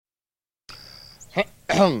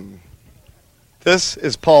This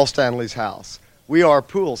is Paul Stanley's house. We are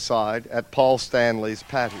poolside at Paul Stanley's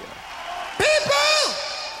patio. People!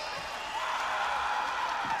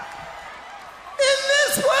 In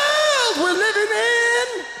this world we're living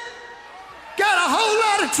in, got a whole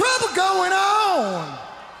lot of trouble going on.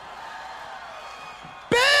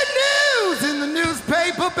 Bad news in the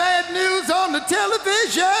newspaper, bad news on the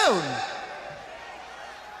television.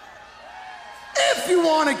 If you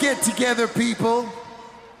want to get together, people,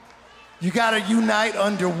 you got to unite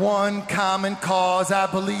under one common cause. I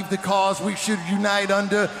believe the cause we should unite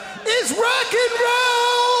under is rock and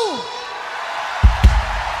roll.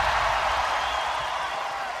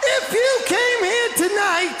 If you came here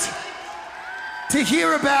tonight to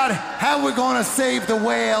hear about how we're going to save the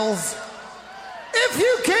whales, if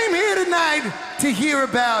you came here tonight to hear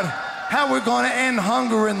about how we're going to end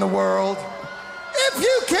hunger in the world, if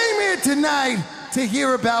you came here tonight to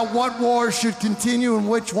hear about what wars should continue and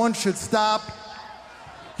which one should stop,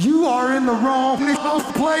 you are in the wrong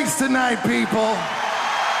place tonight, people.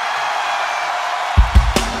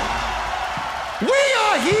 We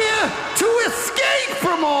are here to escape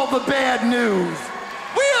from all the bad news.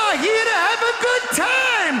 We are here to have a good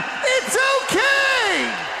time. It's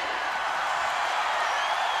okay.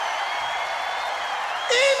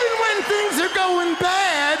 Even when things are going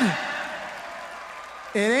bad,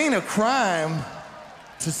 it ain't a crime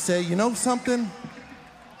to say, you know something?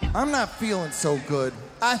 I'm not feeling so good.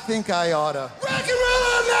 I think I oughta rock and roll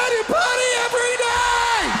all night and party every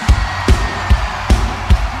day!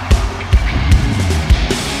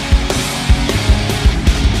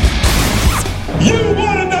 You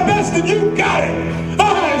wanted the best and you got it! The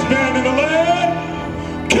highest band in the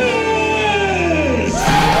land, Kiss!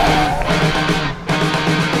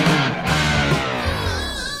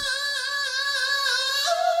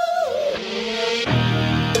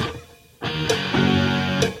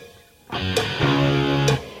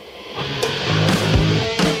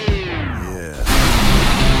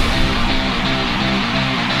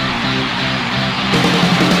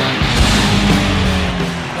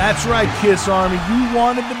 That's right, Kiss Army. You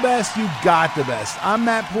wanted the best, you got the best. I'm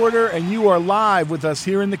Matt Porter, and you are live with us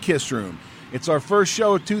here in the Kiss Room. It's our first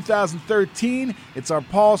show of 2013. It's our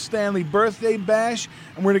Paul Stanley birthday bash,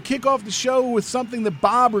 and we're going to kick off the show with something that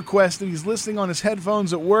Bob requested. He's listening on his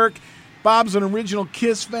headphones at work. Bob's an original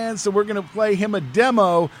Kiss fan, so we're going to play him a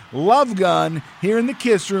demo, Love Gun, here in the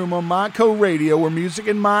Kiss Room on Monco Radio, where music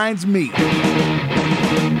and minds meet.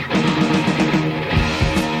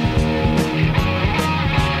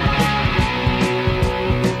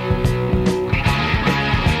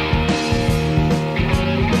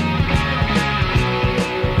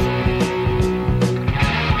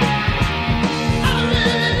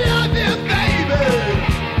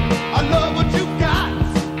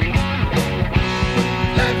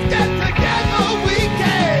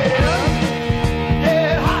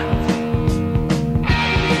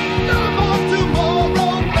 Never want to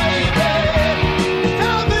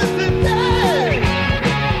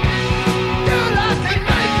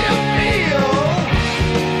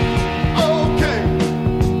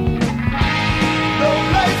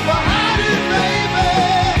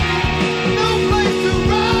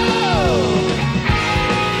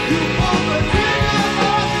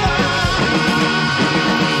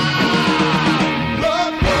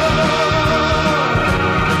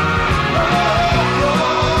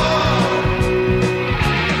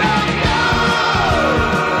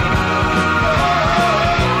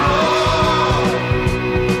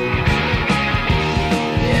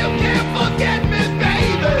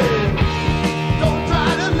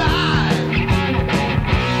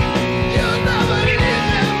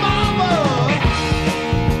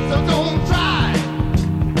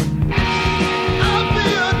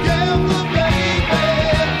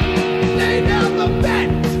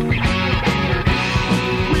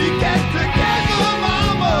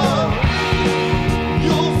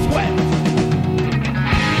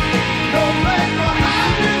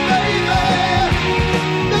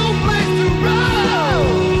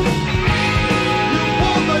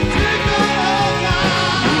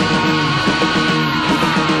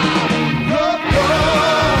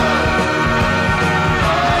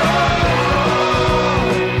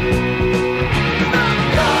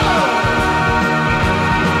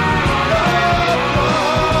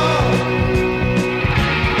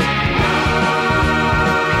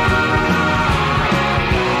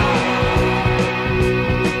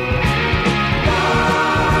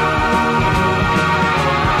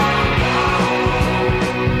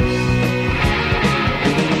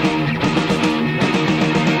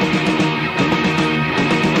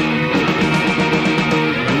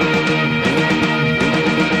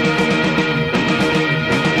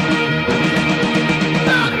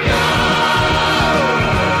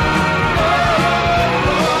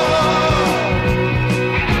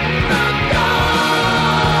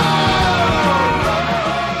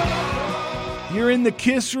in the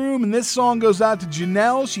Kiss Room, and this song goes out to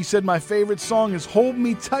Janelle. She said my favorite song is Hold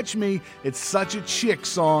Me, Touch Me. It's such a chick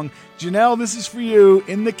song. Janelle, this is for you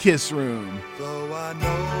in the Kiss Room. Though I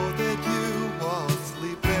know that you are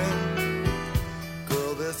sleeping,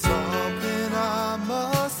 girl, there's something I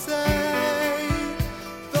must say.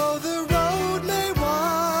 Though the road may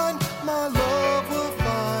wind, my love will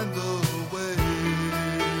find the way.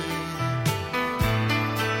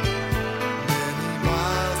 Many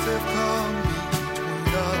miles have come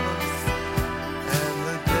between us, and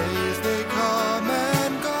the days they come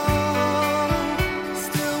and go.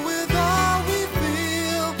 Still with all we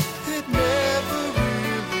feel, it never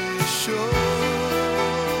really shows.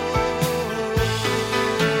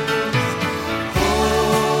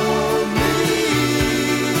 Hold me,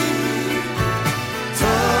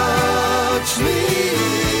 touch me,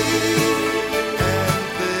 and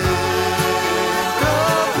think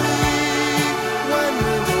of me when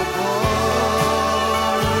we're apart.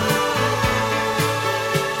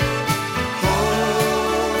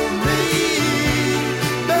 Hold me,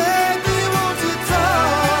 baby, won't you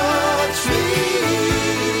touch me,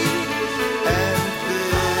 and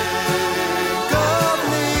think of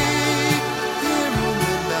me here in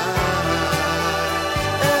the night,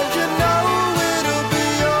 and you know it'll be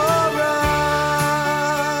alright.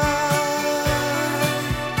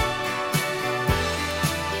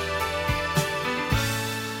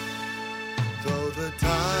 Though the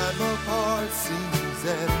time apart seems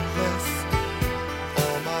endless,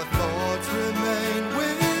 all my thoughts remain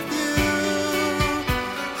with you.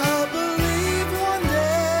 I believe one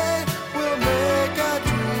day we'll make our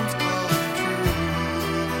dreams come true.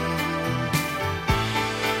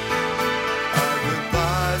 Our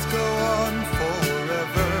goodbyes go on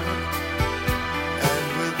forever, and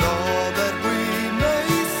with all that we may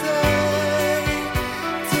say,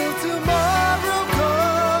 till tomorrow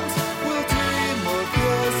comes, we'll dream of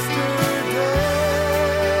yesterday.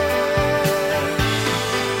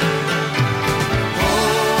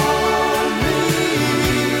 Hold me,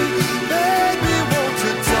 baby, won't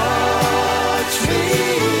you touch me,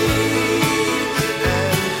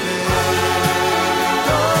 and think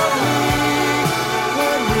of me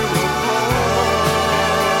when we're apart.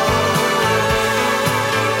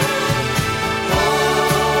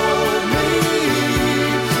 Hold me,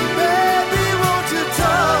 baby, won't you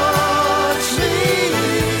touch me,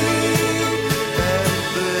 and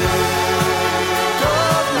think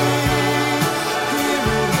of me here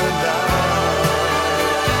in the night,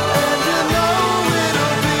 and you know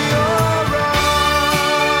it'll be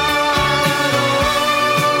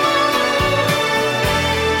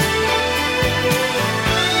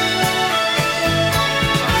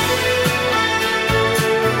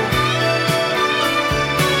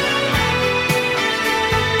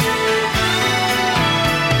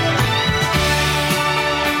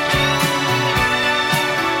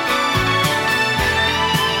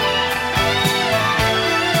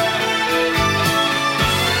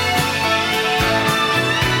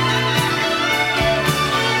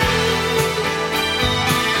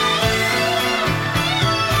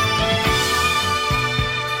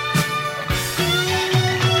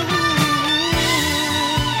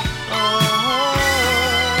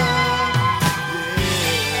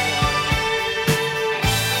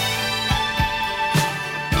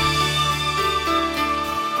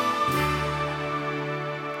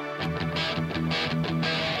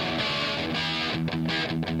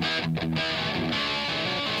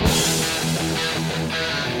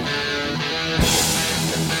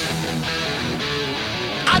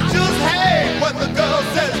I just hate when the girl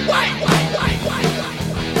says, wait, wait, wait, wait, wait.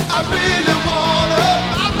 I really want her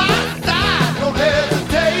by my side, don't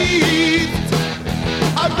hesitate.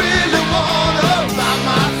 I really want her by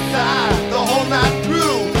my side the whole night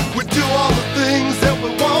through. We do all the things that we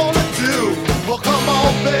want to do. Well, come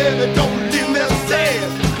on, baby, don't leave me sad,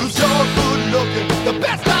 'cause you're good looking, the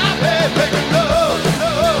best I've had. Making love,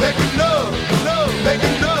 love, making love, love,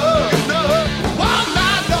 making love, love. All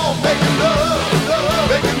night long, making love, love,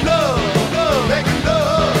 making love, love, making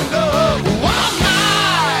love, love. All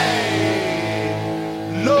night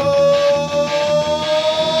long,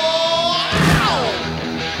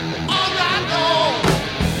 all night long.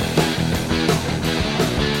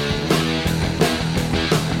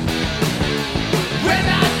 Red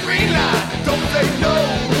light, green light, don't say no.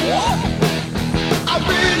 I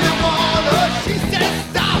really want her. She said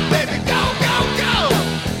stop, baby, go, go, go.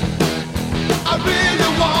 I really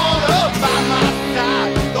want her by my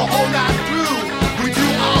side the whole night through. We do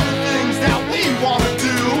all the things that we want to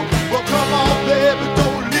do. Well, come on, baby,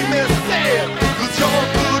 don't leave me sad, 'cause you're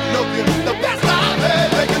good looking, the best I've had.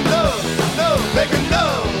 Making love, love, making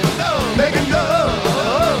love, love, making love.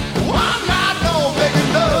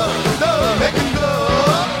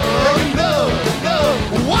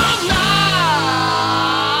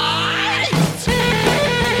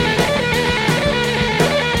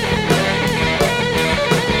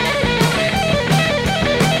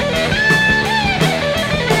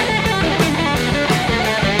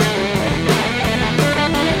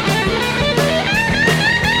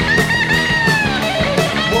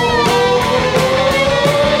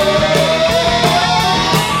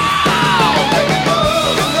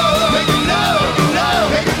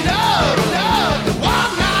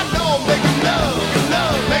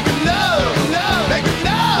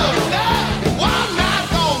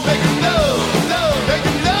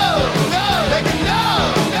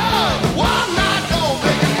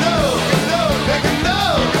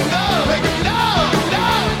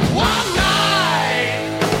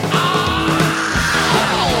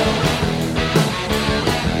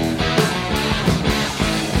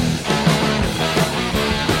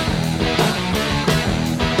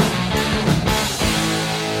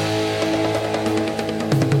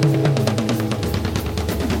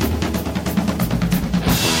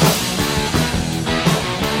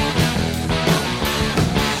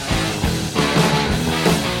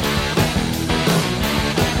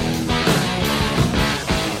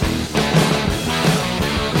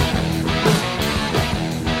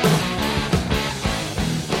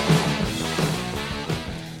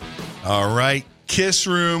 All right, Kiss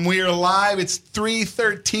Room. We are live. It's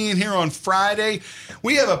 3:13 here on Friday.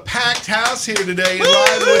 We have a packed house here today,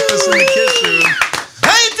 live with us in the Kiss Room.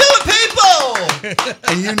 How you doing, people?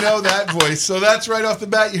 And you know that voice. So that's right off the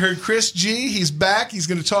bat. You heard Chris G. He's back. He's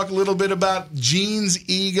going to talk a little bit about Gene's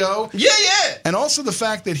ego. Yeah. And also the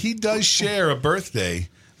fact that he does share a birthday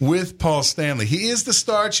with Paul Stanley. He is the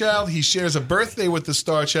Star Child. He shares a birthday with the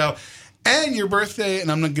Star Child. And your birthday,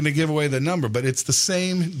 and I'm not going to give away the number, but it's the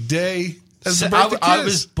same day as the birthday Kiss. I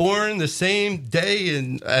was born the same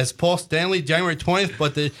day as Paul Stanley, January 20th,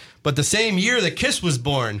 but the same year that Kiss was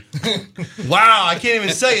born. Wow, I can't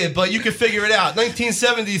even say it, but you can figure it out.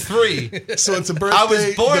 1973. So it's a birthday. I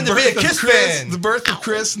was born to be a Kiss fan. The birth of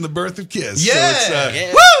Chris and the birth of Kiss. Yeah.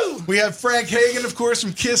 So Woo! We have Frank Hagen, of course,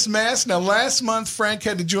 from Kiss Mass. Now, last month, Frank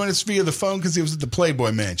had to join us via the phone because he was at the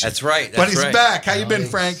Playboy Mansion. That's right. But he's back. How you been,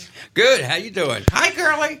 Frank? Good. How you doing? Hi,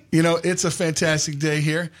 girlie. You know, it's a fantastic day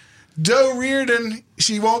here. Doe Reardon,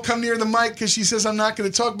 she won't come near the mic because she says I'm not going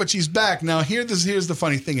to talk, but she's back. Now, here's the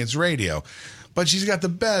funny thing. It's radio. But she's got the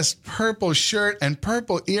best purple shirt and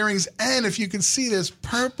purple earrings, and if you can see this,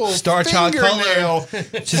 purple Star Child fingernail.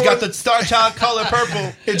 color. She's got the Star Child color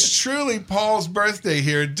purple. It's truly Paul's birthday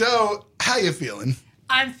here. Doe, how you feeling?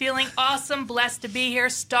 I'm feeling awesome, blessed to be here.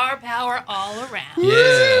 Star power all around.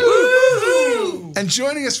 Yeah. Woo! And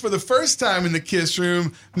joining us for the first time in the Kiss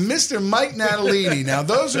Room, Mr. Mike Natalini. Now,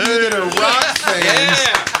 those of you that are rock fans,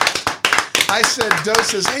 I said, Doe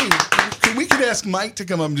says, hey, we could ask Mike to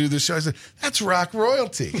come up and do this show. I said, that's rock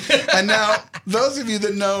royalty. And now, those of you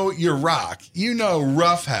that know your rock, you know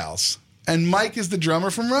Rough House. And Mike is the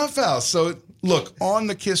drummer from Rough House. So, look, on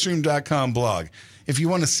the KissRoom.com blog, if you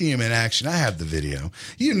want to see him in action, I have the video.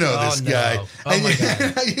 You know this guy. Oh, and my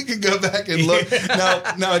God. you can go back and look.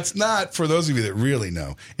 Now, it's not, for those of you that really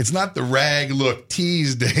know, it's not the rag look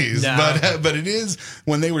tease days, but it is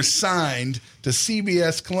when they were signed to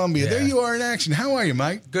CBS Columbia. Yeah. There you are in action. How are you,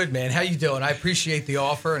 Mike? Good, man. How you doing? I appreciate the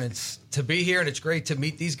offer, and it's to be here, and it's great to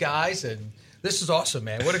meet these guys, and this is awesome,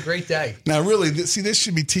 man. What a great day. Now, really, this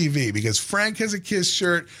should be TV because Frank has a Kiss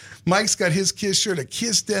shirt. Mike's got his Kiss shirt, a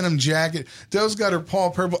Kiss denim jacket. Doe's got her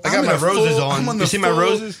Paul purple. I got my roses on. You see my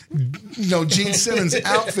roses? No, Gene Simmons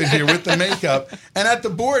outfit here with the makeup. And at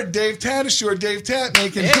the board, Dave Tatasciore. Dave Tat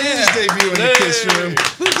making his debut in the Kiss Room.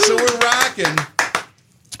 So we're rocking.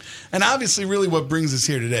 And obviously, really what brings us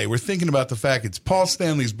here today, we're thinking about the fact it's Paul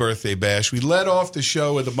Stanley's birthday bash. We led off the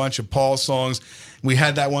show with a bunch of Paul songs. We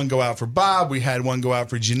had that one go out for Bob. We had one go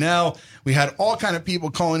out for Janelle. We had all kind of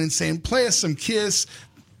people calling in saying, play us some Kiss.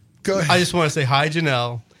 Go ahead. I just want to say hi,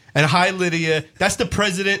 Janelle. And hi, Lydia. That's the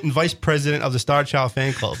president and vice president of the Star Child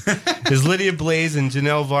fan club. There's Lydia Blaze and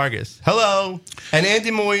Janelle Vargas. Hello. And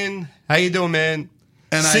Andy Moyen. How you doing, man?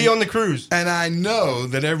 And See you on the cruise. And I know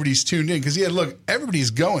that everybody's tuned in because, look,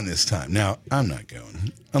 everybody's going this time. Now, I'm not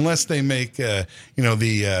going. Unless they make, the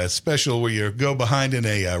special where you go behind in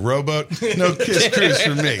a rowboat. No Kiss Cruise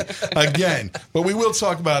for me. Again. But we will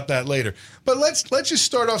talk about that later. But let's just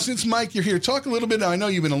start off. Since, Mike, you're here, talk a little bit. Now, I know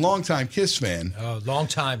you've been a long-time Kiss fan. Oh, long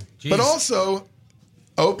time. Jeez. But also,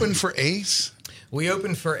 open for Ace. We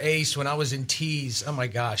opened for Ace when I was in Tease. Oh, my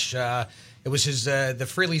gosh. It was his the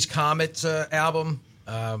Frehley's Comet album.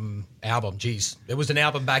 Geez. It was an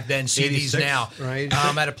album back then, CDs now. Right.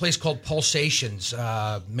 At a place called Pulsations,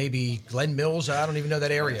 maybe Glen Mills. I don't even know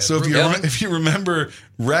that area. So if you remember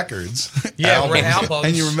records, albums.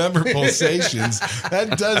 and you remember Pulsations,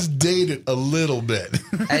 that does date it a little bit.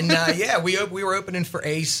 And we were opening for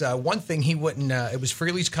Ace. One thing he wouldn't. It was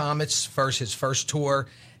Frehley's Comets his first tour,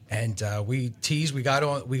 and we got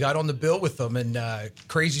on the bill with them. And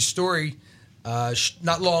crazy story,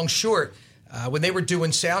 not long short. When they were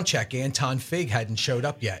doing sound check, Anton Fig hadn't showed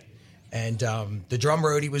up yet. And the drum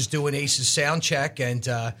roadie was doing Ace's sound check, and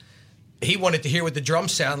he wanted to hear what the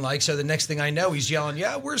drums sound like. So the next thing I know, he's yelling,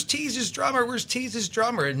 yeah, where's Tease's drummer? Where's Tease's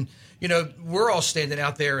drummer? And, we're all standing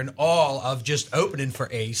out there in awe of just opening for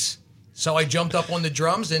Ace. So I jumped up on the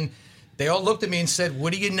drums, and they all looked at me and said,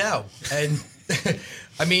 what do you know? And,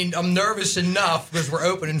 I mean, I'm nervous enough because we're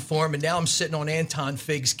opening for him, and now I'm sitting on Anton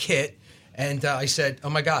Fig's kit. And I said, oh,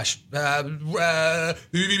 my gosh, rock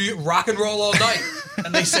and roll all night.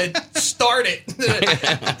 And they said, start it.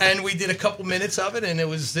 And we did a couple minutes of it, and it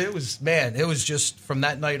was just, from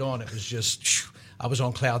that night on, it was just, I was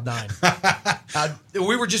on cloud nine.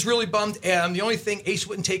 We were just really bummed. The only thing, Ace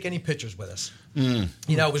wouldn't take any pictures with us. It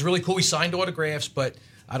was really cool. We signed autographs, but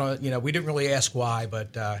we didn't really ask why,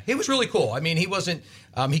 but it was really cool. I mean, he wasn't,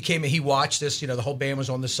 he came and he watched us, the whole band was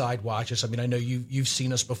on the side, watch us. I mean, I know you've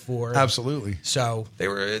seen us before. Absolutely. So they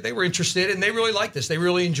were interested, and they really liked us. They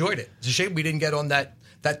really enjoyed it. It's a shame we didn't get on that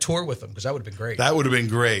that tour with them, because that would have been great. That would have been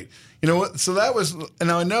great. You know what? So that was,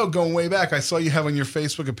 and I know going way back, I saw you have on your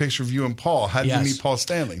Facebook a picture of you and Paul. How did you meet Paul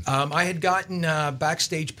Stanley? I had gotten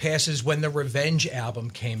backstage passes when the Revenge album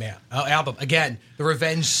came out. The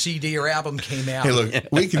Revenge CD or album came out. Hey, look,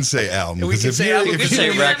 we can say album. We can say album. We can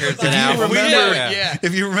say records and albums.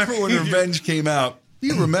 If you remember when Revenge came out,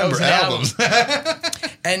 you remember albums.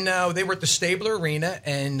 And they were at the Stabler Arena,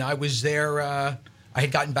 and I was there. I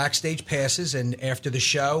had gotten backstage passes, and after the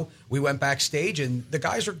show, we went backstage, and the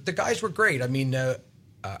guys were great. I mean,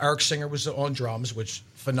 Eric Singer was on drums, which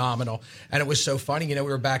phenomenal, and it was so funny. You know,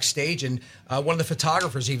 we were backstage, and one of the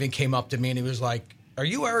photographers even came up to me, and he was like, "Are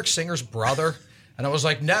you Eric Singer's brother?" And I was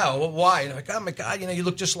like, "No, well, why?" And I'm like, "Oh my God, you know, you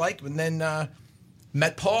look just like him." And then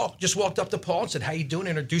met Paul, just walked up to Paul and said, "How you doing?"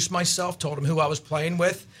 Introduced myself, told him who I was playing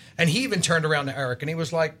with, and he even turned around to Eric, and he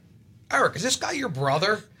was like, "Eric, is this guy your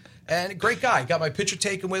brother?" And a great guy. Got my picture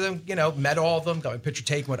taken with him, you know, met all of them, got my picture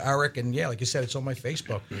taken with Eric, and yeah, like you said, it's on my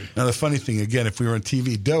Facebook. Now, the funny thing, again, if we were on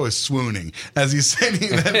TV, Doe is swooning. As he's saying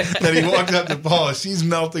that he walked up to Paula, she's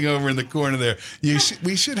melting over in the corner there.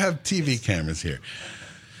 We should have TV cameras here.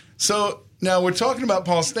 So now we're talking about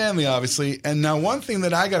Paul Stanley, obviously, and now one thing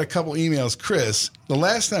that I got a couple emails, Chris, the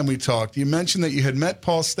last time we talked, you mentioned that you had met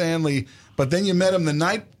Paul Stanley, but then you met him the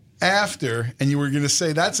night after, and you were going to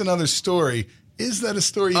say that's another story. Is that a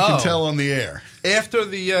story you can tell on the air?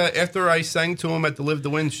 After I sang to him at the Live to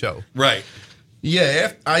Win show. Right.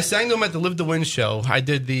 Yeah, I sang to him at the Live to Win show. I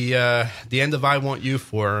did the end of I Want You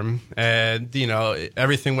for him, and you know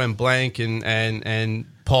everything went blank, and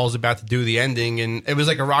Paul's about to do the ending, and it was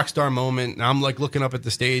like a rock star moment. And I'm like looking up at the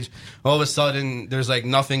stage. All of a sudden, there's like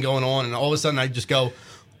nothing going on, and all of a sudden I just go,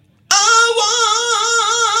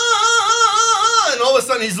 and all of a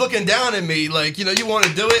sudden he's looking down at me like, you know, you want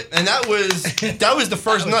to do it? And that was the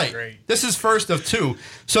first night. Great. This is first of two.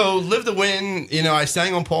 So Live to Win, you know, I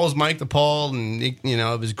sang on Paul's mic to Paul, and you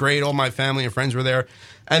know, it was great. All my family and friends were there.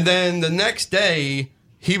 And then the next day,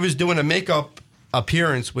 he was doing a makeup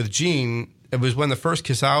appearance with Gene. It was when the first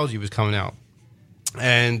Kissology was coming out.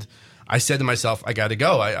 And I said to myself, I got to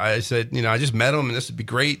go. I said, you know, I just met him, and this would be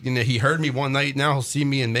great. You know, he heard me one night. Now he'll see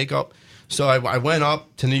me in makeup. So I went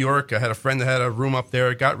up to New York. I had a friend that had a room up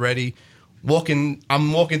there. Got ready.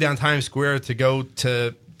 I'm walking down Times Square to go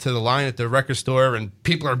to the line at the record store, and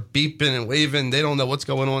people are beeping and waving. They don't know what's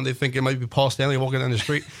going on. They think it might be Paul Stanley walking down the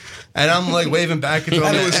street. And I'm like waving back at them.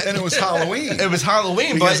 And it was Halloween. It was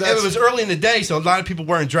Halloween, but it was early in the day, so a lot of people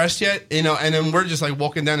weren't dressed yet. You know, and then we're just like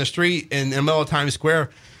walking down the street in the middle of Times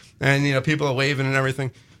Square, and you know, people are waving and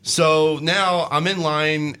everything. So now I'm in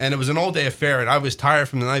line, and it was an all-day affair, and I was tired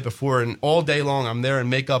from the night before, and all day long I'm there in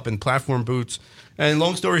makeup and platform boots. And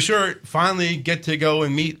long story short, finally get to go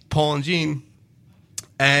and meet Paul and Gene.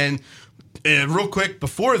 And real quick,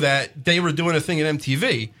 before that, they were doing a thing at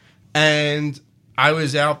MTV, and I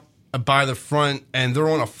was out by the front, and they're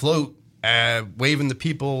on a float waving to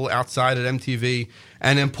people outside at MTV.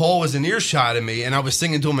 And then Paul was in earshot of me, and I was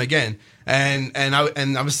singing to him again. And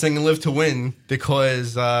I was singing Live to Win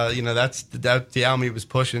because you know that's the album he was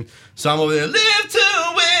pushing. So I'm over there, Live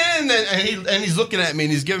to Win, and he's looking at me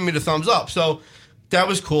and he's giving me the thumbs up. So that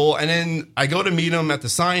was cool. And then I go to meet him at the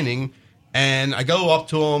signing, and I go up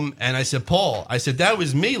to him and I said, Paul, I said, that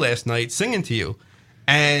was me last night singing to you.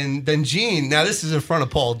 And then Gene, now this is in front of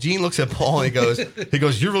Paul. Gene looks at Paul and he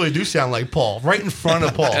goes, you really do sound like Paul, right in front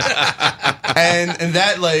of Paul. and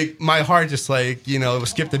that, like, my heart just, like, you know,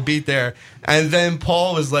 skipped a beat there. And then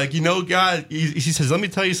Paul was like, you know, God, he says, let me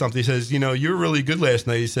tell you something. He says, you know, you were really good last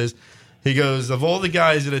night. He goes, of all the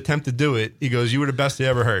guys that attempt to do it, he goes, you were the best I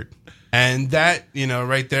ever heard. And that, you know,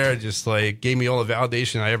 right there just, like, gave me all the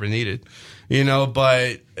validation I ever needed. You know,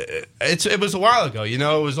 but it was a while ago. You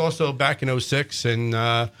know, it was also back in 2006, and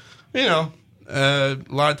you know, a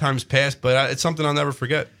lot of times passed, but it's something I'll never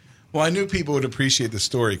forget. Well, I knew people would appreciate the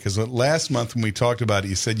story because last month when we talked about it,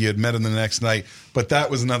 you said you had met him the next night, but that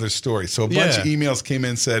was another story. So a bunch of emails came in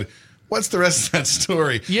and said, what's the rest of that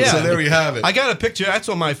story? Yeah. So there we have it. I got a picture. That's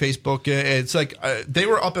on my Facebook. It's like they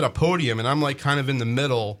were up at a podium, and I'm like kind of in the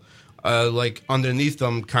middle. Like underneath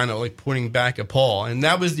them, kind of like pointing back at Paul. And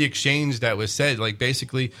that was the exchange that was said. Like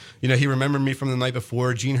basically, you know, he remembered me from the night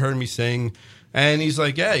before. Gene heard me sing. And he's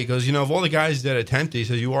like, yeah, he goes, you know, of all the guys that attempted, he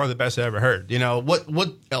says, you are the best I ever heard. You know, what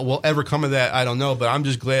will ever come of that, I don't know. But I'm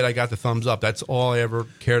just glad I got the thumbs up. That's all I ever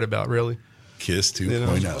cared about, really. Kiss 2.0.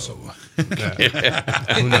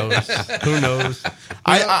 Yeah. Who knows?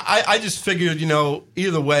 I just figured, you know,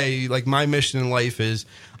 either way, like my mission in life is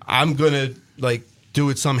I'm going to, like, do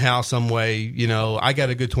it somehow, some way. You know, I got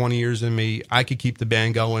a good 20 years in me. I could keep the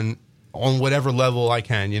band going on whatever level I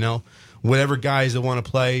can, you know. whatever guys that want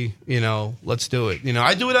to play, let's do it.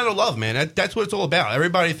 I do it out of love, man. That's what it's all about.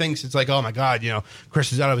 Everybody thinks it's like, oh my God,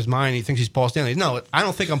 Chris is out of his mind. He thinks he's Paul Stanley. No, I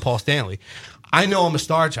don't think I'm Paul Stanley. I know I'm a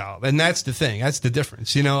star child, and that's the thing. That's the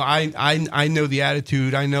difference. I know the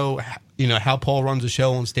attitude. I know, how Paul runs a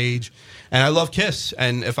show on stage, and I love Kiss.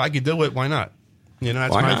 And if I could do it, why not?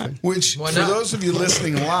 That's my thing. Which, for those of you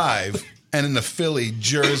listening live and in the Philly,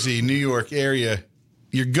 Jersey, New York area,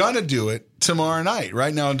 you're going to do it tomorrow night,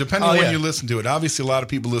 right? Now, depending on when you listen to it, obviously a lot of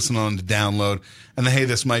people listen on the download, and hey,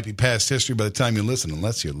 this might be past history by the time you listen,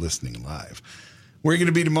 unless you're listening live. Where are you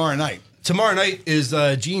going to be tomorrow night? Tomorrow night is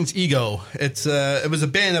Gene's Ego. It was a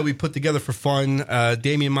band that we put together for fun.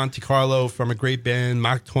 Damian Montecarlo from a great band,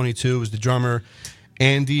 Mach 22 was the drummer,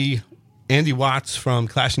 Andy Watts from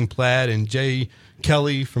Clashing Plaid, and Jay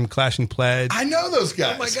Kelly from Clashing Plaid. I know those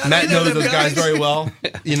guys. Oh my God, Matt knows those guys very well.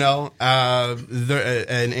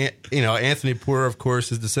 Anthony Porter, of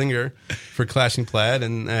course, is the singer for Clashing Plaid,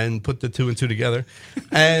 and put the two and two together.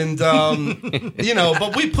 And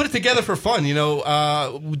but we put it together for fun.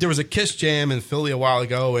 There was a Kiss jam in Philly a while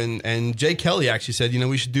ago, and Jay Kelly actually said,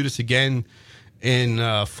 we should do this again in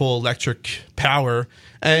full electric power.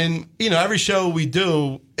 And, every show we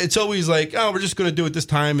do, it's always like, oh, we're just going to do it this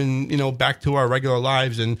time and, back to our regular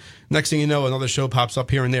lives. And next thing you know, another show pops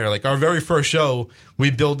up here and there. Like our very first show,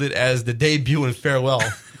 we billed it as the debut and farewell,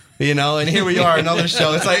 and here we are, another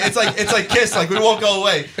show. It's like Kiss, like we won't go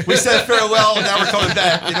away. We said farewell, now we're coming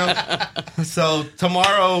back, So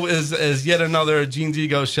tomorrow is yet another Gene's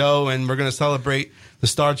Ego show, and we're going to celebrate the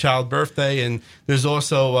Star Child birthday. And there's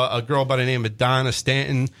also a girl by the name of Donna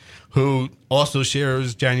Stanton, who also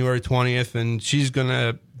shares January 20th, and she's going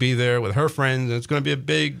to be there with her friends, and it's going to be a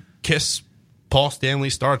big Kiss, Paul Stanley,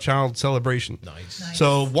 Star Child celebration. Nice.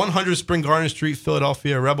 So 100 Spring Garden Street,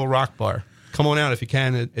 Philadelphia, Rebel Rock Bar. Come on out if you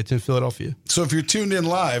can. It's in Philadelphia. So if you're tuned in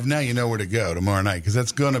live, now you know where to go tomorrow night, because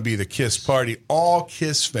that's going to be the Kiss party. All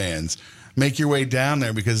Kiss fans, make your way down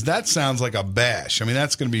there, because that sounds like a bash. I mean,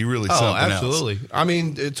 that's going to be really something absolutely. else. I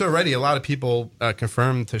mean, it's already a lot of people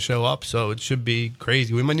confirmed to show up, so it should be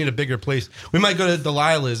crazy. We might need a bigger place. We might go to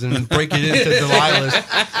Delilah's and break it into Delilah's.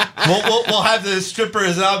 We'll have the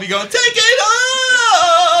strippers, and I'll be going, take it off!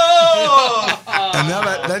 And now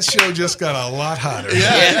that show just got a lot hotter.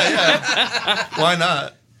 Yeah. Why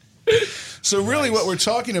not? So really what we're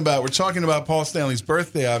talking about Paul Stanley's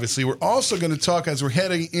birthday, obviously. We're also going to talk, as we're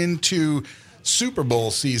heading into Super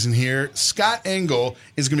Bowl season here, Scott Engel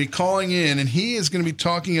is going to be calling in, and he is going to be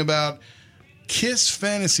talking about Kiss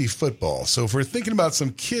Fantasy Football. So if we're thinking about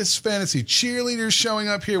some Kiss Fantasy cheerleaders showing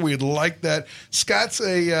up here, we'd like that. Scott's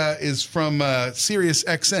is from Sirius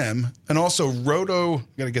XM, and also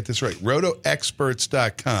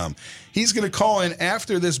RotoExperts.com. He's going to call in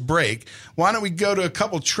after this break. Why don't we go to a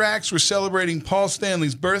couple tracks? We're celebrating Paul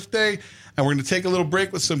Stanley's birthday, and we're going to take a little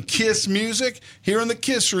break with some Kiss music here in the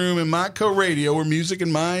Kiss Room in Modco Radio, where music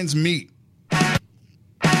and minds meet.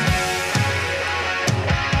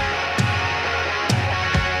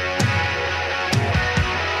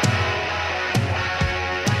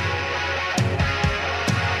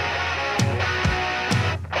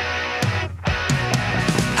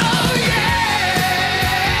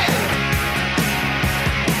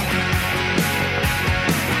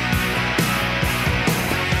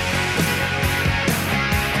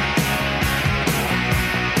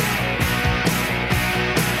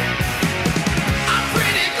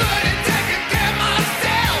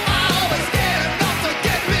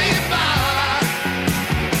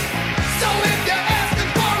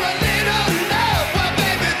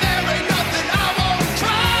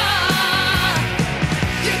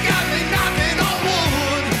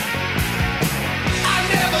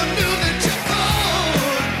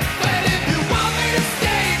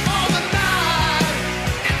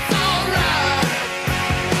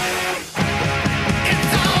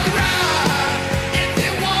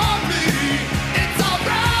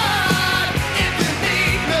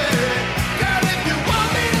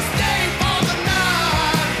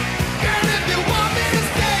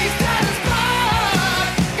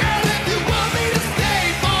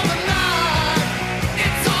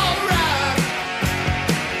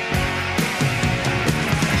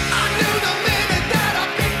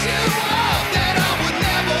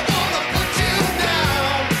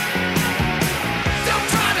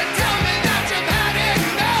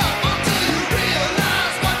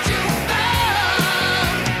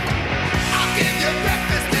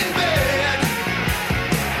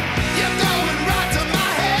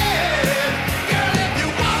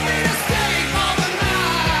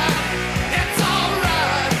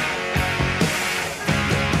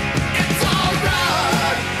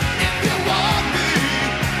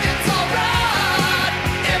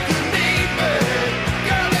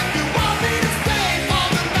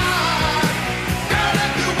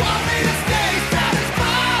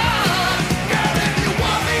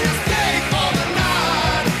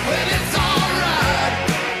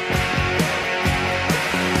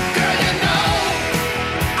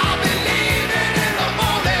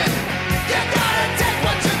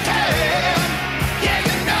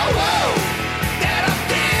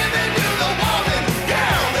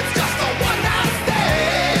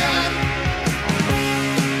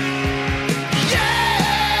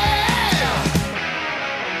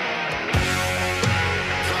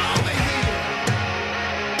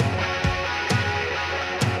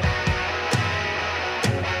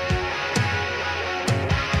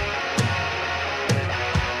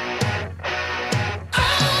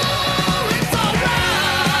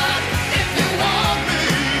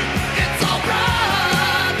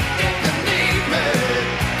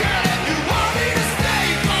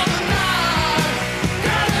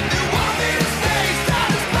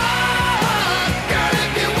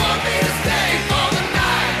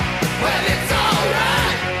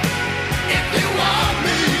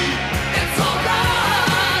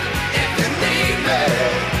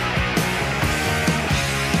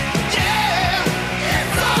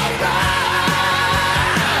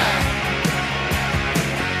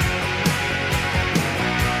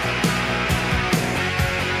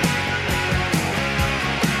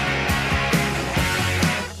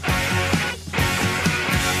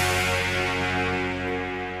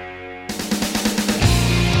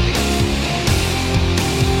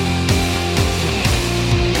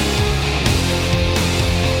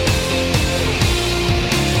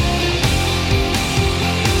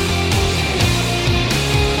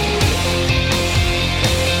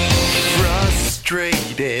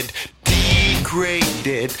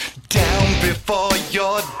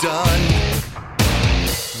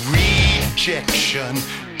 rejection,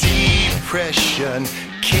 depression,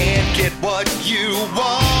 can't get what you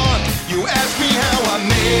want. You ask me how I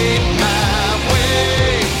made my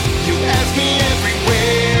way. You ask me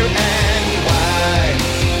everywhere and why.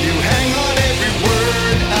 You hang on every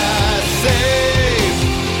word I say,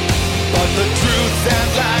 but the truth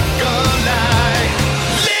sounds like a lie.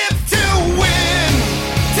 Live to win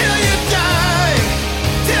till you die,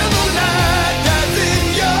 till the light dies in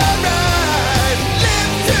your eyes.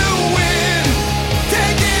 Live to win,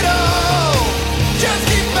 take it all, just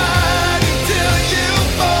keep fighting till you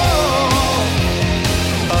fall.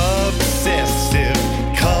 Obsessive,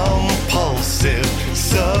 compulsive,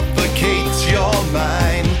 suffocates your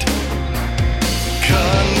mind.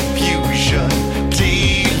 Confusion,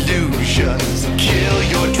 delusions, kill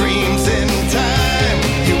your dreams in time.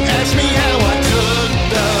 You ask me how I took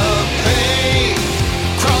the pain,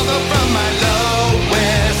 crawled up from my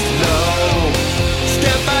lowest low,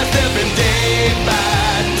 step by step and day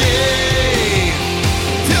by day,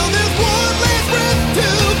 till there's one last breath to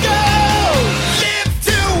go. Live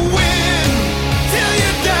to win till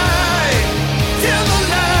you die, till the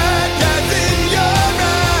light dies in your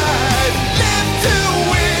eyes. Live to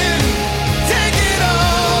win, take it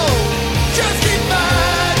all, just keep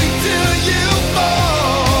fighting till you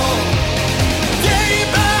fall. Day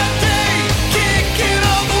by day, kicking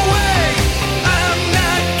all the way, I'm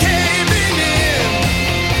not caving in.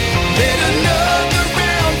 Let another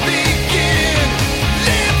round begin.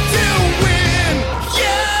 Live to win,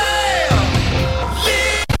 yeah.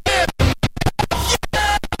 Live,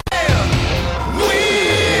 yeah.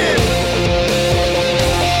 Win.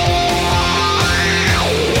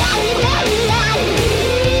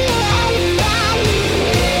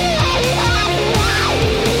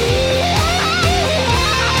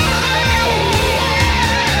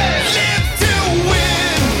 Live to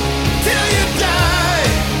win till you die,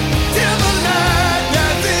 till the light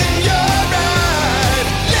dies in your eyes.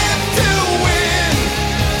 Live to win,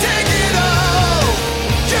 take it all,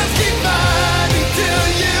 just keep fighting till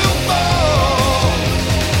you fall.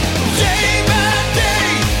 Day by day,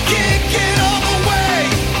 kicking all the way,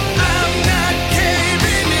 I'm not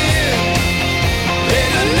caving in.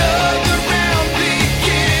 Let another round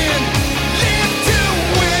begin. Live to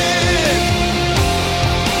win.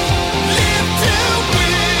 Live to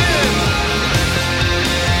win.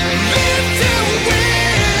 Live to win.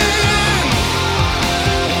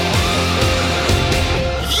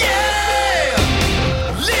 Yeah.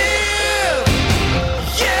 Live.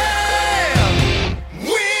 Yeah.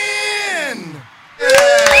 Win.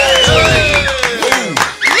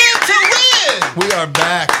 Live to win. We are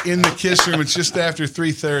back in the Kiss Room. It's just after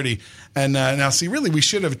 3:30. And now, see, really, we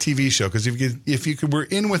should have a TV show because if you were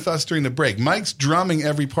in with us during the break, Mike's drumming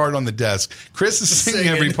every part on the desk. Chris is singing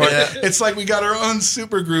every part. Yeah. It's like we got our own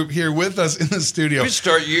super group here with us in the studio. We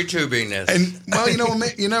start YouTubing this. And, well,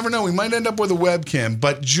 you never know. We might end up with a webcam.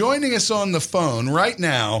 But joining us on the phone right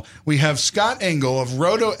now, we have Scott Engel of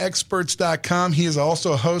RotoExperts.com. He is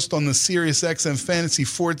also a host on the SiriusXM Fantasy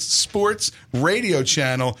Sports radio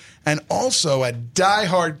channel and also a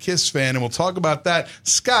diehard Kiss fan. And we'll talk about that.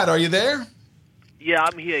 Scott, are you there? Yeah,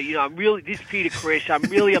 I'm here. You know, this is Peter Chris. I'm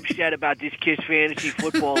really upset about this Kiss Fantasy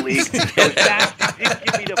Football League. Those bastards didn't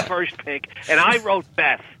give me the first pick, and I wrote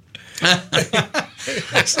Beth.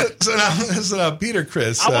 So now, Peter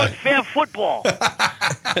Chris. I want fair football.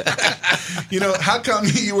 You know, how come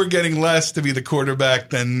you were getting less to be the quarterback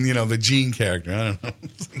than, the Gene character? I don't know.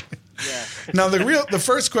 Yeah. Now, the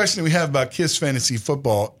first question we have about Kiss Fantasy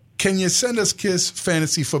Football, can you send us Kiss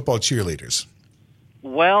Fantasy Football cheerleaders?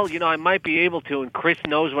 Well, I might be able to, and Chris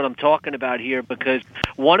knows what I'm talking about here because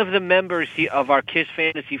one of the members of our Kiss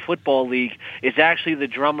Fantasy Football League is actually the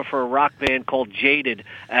drummer for a rock band called Jaded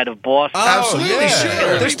out of Boston. Oh, absolutely,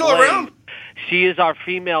 sure. They're still around. She is our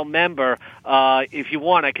female member. If you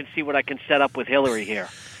want, I can see what I can set up with Hillary here.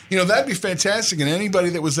 That'd be fantastic. And anybody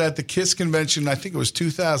that was at the Kiss convention, I think it was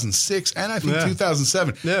 2006 and I think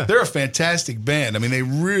 2007, they're a fantastic band. I mean, they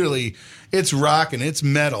really, it's rock and it's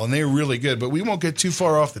metal and they're really good. But we won't get too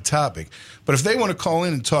far off the topic. But if they want to call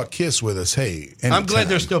in and talk Kiss with us, hey, anytime. I'm glad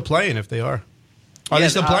they're still playing if they are. Are they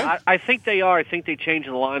still playing? I think they are. I think they changed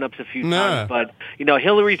the lineups a few times. But,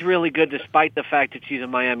 Hillary's really good despite the fact that she's a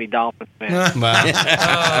Miami Dolphins fan.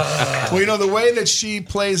 Well, the way that she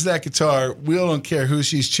plays that guitar, we don't care who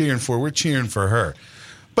she's cheering for. We're cheering for her.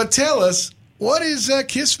 But tell us, what is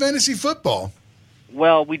Kiss Fantasy Football?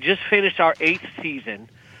 Well, we just finished our 8th season.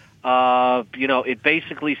 It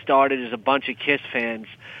basically started as a bunch of Kiss fans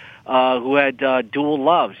who had dual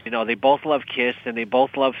loves. You know, they both love Kiss and they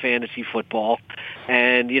both love fantasy football.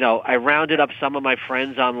 And, you know, I rounded up some of my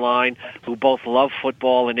friends online who both love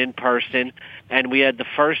football and in person. And we had the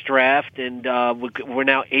first draft, and we're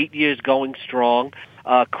now 8 years going strong.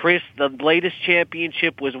 Chris, the latest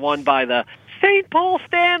championship was won by the St. Paul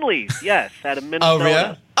Stanleys. Yes, out of Minnesota. Oh,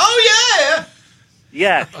 yeah? Oh, yeah!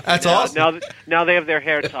 Yes. That's awesome. Now they have their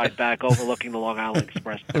hair tied back overlooking the Long Island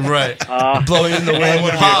Express. Right. Blowing in the wind.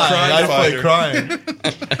 I'd crying.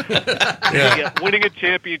 Winning a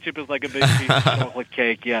championship is like a big piece of chocolate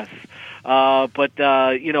cake, yes. But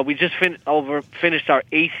you know, we just finished our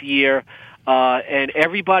 8th year. And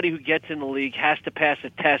everybody who gets in the league has to pass a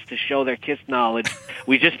test to show their Kiss knowledge.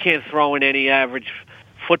 We just can't throw in any average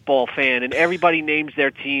football fan, and everybody names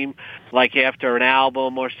their team like after an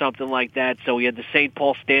album or something like that. So we had the St.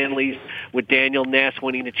 Paul Stanleys with Daniel Ness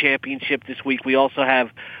winning the championship this week. We also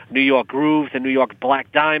have New York Groove, the New York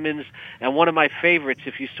Black Diamonds, and one of my favorites,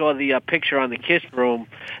 if you saw the picture on the Kiss Room,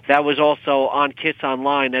 that was also on Kiss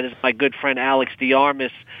Online. That is my good friend Alex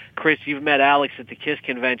DeArmas. Chris, you've met Alex at the Kiss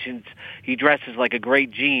conventions. He dresses like a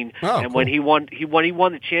great Gene, and cool. when he won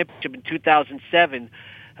the championship in 2007.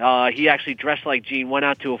 He actually dressed like Gene, went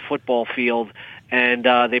out to a football field, and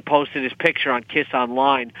they posted his picture on Kiss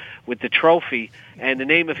Online with the trophy. And the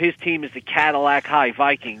name of his team is the Cadillac High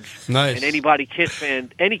Vikings. Nice. And any Kiss fan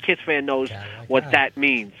knows Cadillac what High. that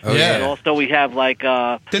means. Oh, yeah. And also we have like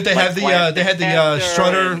Didn't they like have Black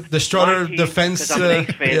Panther the strutter and my team, defense? 'cause I'm an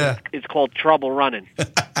Ace fan. Yeah. It's called Trouble Running.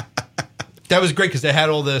 That was great because they had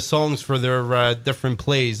all the songs for their different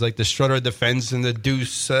plays, like the Strutter Defense and the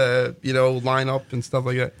Deuce, lineup and stuff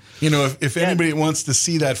like that. You know, if anybody wants to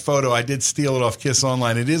see that photo, I did steal it off Kiss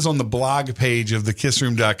Online. It is on the blog page of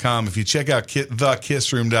thekissroom.com. If you check out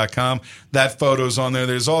thekissroom.com, that photo's on there.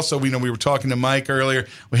 There's also, we were talking to Mike earlier.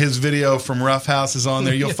 His video from Rough House is on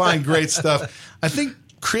there. You'll find great stuff. I think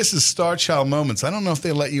Chris's Star Child moments, I don't know if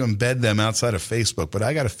they let you embed them outside of Facebook, but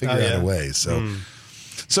I got to figure out a way.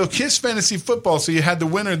 So Kiss Fantasy Football, so you had the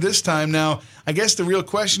winner this time. Now, I guess the real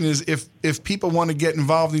question is if people want to get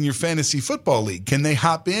involved in your fantasy football league, can they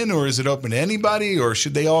hop in, or is it open to anybody, or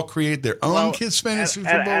should they all create their own Kiss Fantasy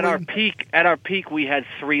Football league? At our peak, we had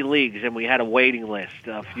 3 leagues, and we had a waiting list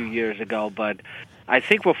a few years ago. But I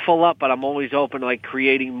think we're full up, but I'm always open to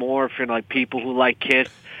creating more for people who like Kiss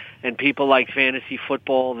and people like fantasy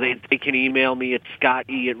football. They can email me at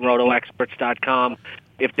scotty@rotoexperts.com.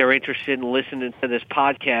 if they're interested in listening to this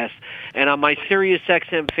podcast. And on my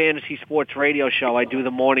SiriusXM Fantasy Sports Radio show, I do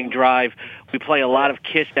the morning drive. We play a lot of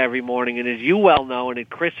Kiss every morning. And as you well know, and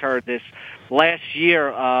Chris heard this, last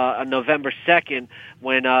year on November 2nd,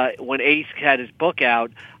 when Ace had his book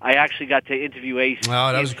out, I actually got to interview Ace in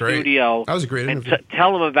was great. studio. That was a great interview. And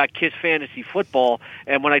tell him about Kiss Fantasy Football.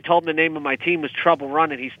 And when I told him the name of my team was Trouble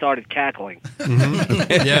Running, he started cackling.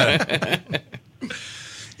 Yeah.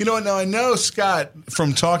 You know what? Now, I know, Scott,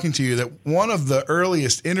 from talking to you, that one of the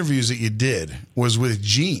earliest interviews that you did was with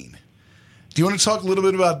Gene. Do you want to talk a little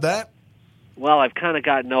bit about that? Well, I've kind of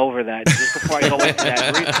gotten over that. Just before I go into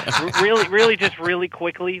that, really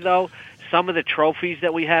quickly, though, some of the trophies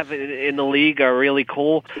that we have in the league are really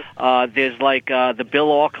cool. There's the Bill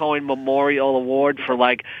Alcoin Memorial Award for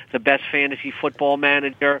the best fantasy football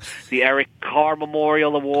manager, the Eric Carr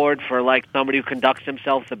Memorial Award for somebody who conducts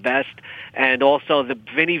himself the best, and also the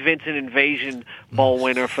Vinnie Vincent Invasion Bowl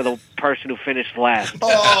winner for the person who finished last.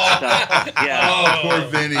 Oh, poor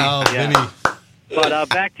Vinny. Oh, Yeah. Vinny. But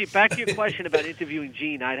back to your question about interviewing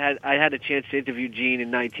Gene. I had a chance to interview Gene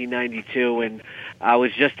in 1992, and I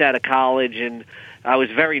was just out of college, and I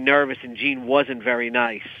was very nervous, and Gene wasn't very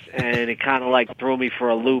nice, and it kind of threw me for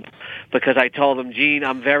a loop because I told him, Gene,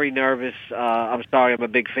 I'm very nervous. I'm sorry, I'm a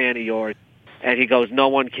big fan of yours. And he goes, no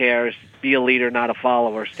one cares. Be a leader, not a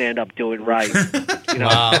follower. Stand up, do it right.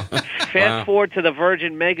 Wow. Fast forward to the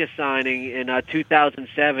Virgin Mega signing in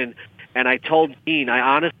 2007, and I told Gene, I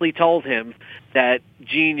honestly told him that,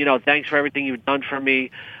 Gene, thanks for everything you've done for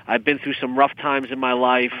me. I've been through some rough times in my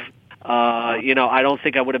life. I don't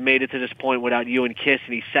think I would have made it to this point without you and Kiss.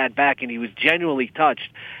 And he sat back and he was genuinely touched.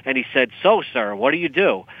 And he said, so, sir, what do you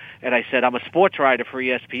do? And I said, I'm a sports writer for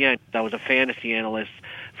ESPN. I was a fantasy analyst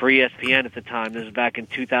for ESPN at the time. This was back in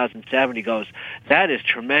 2007. He goes, that is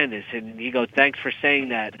tremendous. And he goes, thanks for saying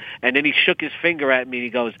that. And then he shook his finger at me and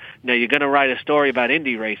he goes, now you're going to write a story about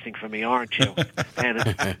Indy racing for me, aren't you? and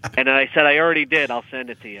then I said, I already did. I'll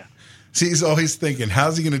send it to you. See, he's always thinking,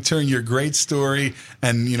 how's he going to turn your great story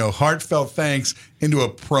and, heartfelt thanks into a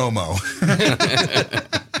promo?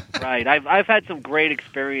 Right. I've had some great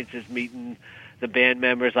experiences meeting the band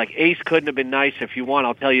members. Ace couldn't have been nicer. If you want,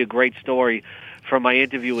 I'll tell you a great story from my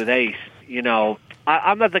interview with Ace.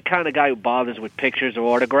 I'm not the kind of guy who bothers with pictures or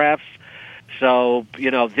autographs. So,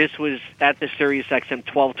 this was at the SiriusXM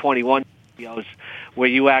 1221 studios where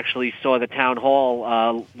you actually saw the town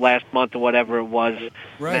hall last month or whatever it was,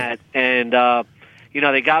 Right. Matt. And,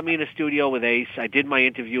 they got me in the studio with Ace. I did my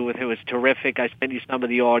interview with him. It was terrific. I sent you some of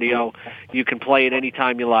the audio. You can play it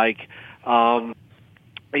anytime you like. And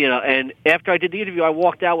after I did the interview, I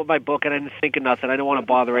walked out with my book, and I didn't think of nothing. I didn't want to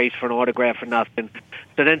bother Ace for an autograph or nothing.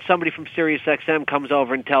 So then somebody from SiriusXM comes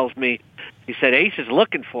over and tells me, he said, Ace is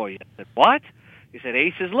looking for you. I said, what? He said,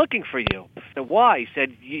 Ace is looking for you. I said, why? He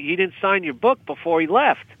said, he didn't sign your book before he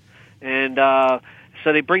left. And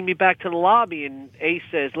so they bring me back to the lobby, and Ace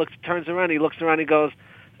turns around, he looks around, he goes,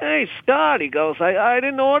 hey, Scott, he goes, I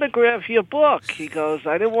didn't autograph your book. He goes,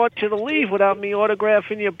 I didn't want you to leave without me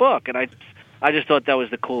autographing your book. And I just thought that was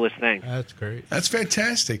the coolest thing. That's great. That's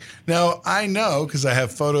fantastic. Now, I know, because I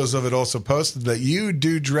have photos of it also posted, that you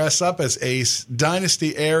do dress up as Ace,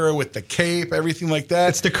 Dynasty era with the cape, everything like that.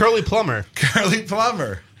 It's the Curly Plumber. Curly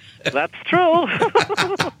Plumber. That's true.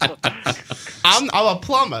 I'm a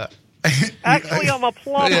plumber. Actually, I'm a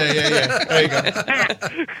plumber. Yeah. There you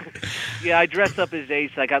go. Yeah, I dressed up as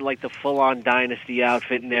Ace. I got like the full-on Dynasty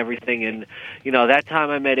outfit and everything. And, that time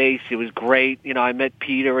I met Ace, it was great. I met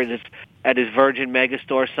Peter at his Virgin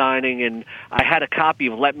Megastore signing, and I had a copy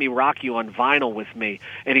of Let Me Rock You on vinyl with me.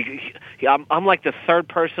 And I'm like the third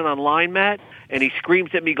person online, Matt, and he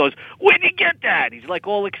screams at me, goes, where'd you get that? He's like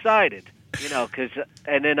all excited,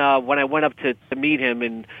 and then when I went up to meet him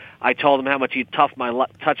and I told him how much he'd touched my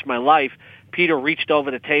life, Peter reached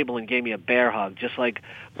over the table and gave me a bear hug, just like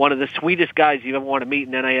one of the sweetest guys you ever want to meet.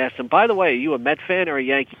 And then I asked him, by the way, are you a Met fan or a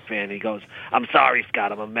Yankee fan? He goes, I'm sorry,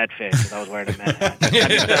 Scott, I'm a Met fan because I was wearing a Met hat.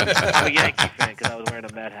 I'm a Yankee fan because I was wearing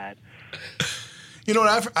a Met hat. You know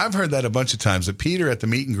what? I've heard that a bunch of times, that Peter at the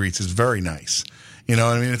meet and greets is very nice. You know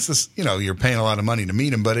what I mean? It's just, you're paying a lot of money to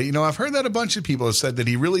meet him. But, I've heard that a bunch of people have said that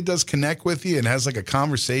he really does connect with you and has like a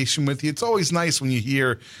conversation with you. It's always nice when you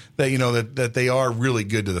hear that, that they are really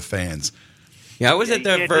good to the fans. Yeah, I was at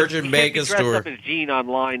the Virgin Megastore. Dressed up as Gene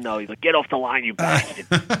online, though. He's like, get off the line, you bastard.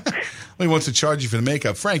 He wants to charge you for the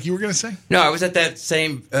makeup. Frank, you were going to say? No, I was at that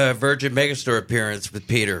same Virgin Megastore appearance with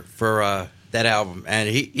Peter for that album, and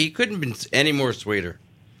he couldn't have been any more sweeter.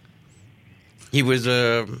 He was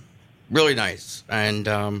really nice, and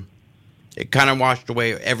it kind of washed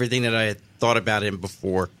away everything that I had thought about him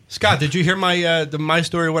before. Scott, did you hear my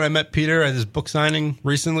story when I met Peter at his book signing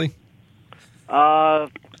recently?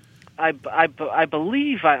 I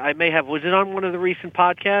believe I may have. Was it on one of the recent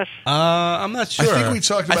podcasts? I'm not sure. I think we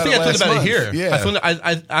talked about it I last talked about month. it here.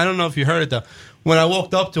 Yeah. I don't know if you heard it though. When I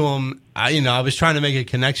walked up to him, I was trying to make a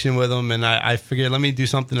connection with him, and I figured, let me do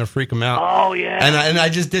something to freak him out. Oh yeah. And I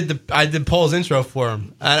just did Paul's intro for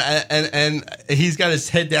him, and he's got his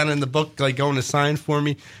head down in the book, like going to sign for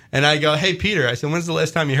me. And I go, hey Peter, I said, when's the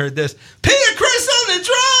last time you heard this? Peter Criss on the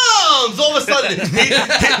drums. All of a sudden,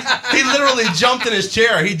 he literally jumped in his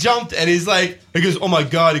chair. He jumped, and he goes, oh my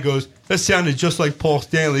God. He goes, that sounded just like Paul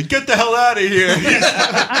Stanley. Get the hell out of here.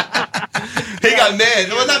 He got mad.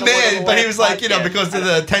 Well, not mad, but he was like, because of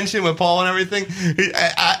the tension with Paul and everything.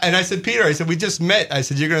 And I said, Peter, we just met. I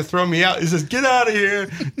said, you're going to throw me out? He says, get out of here.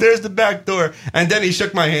 There's the back door. And then he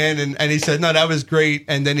shook my hand, and he said, no, that was great.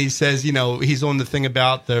 And then he says, he's on the thing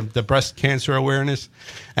about the breast cancer awareness.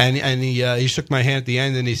 And he shook my hand at the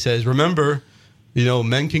end, and he says, remember,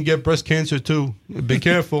 men can get breast cancer too. Be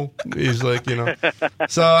careful. He's like,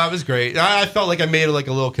 So that was great. I felt like I made like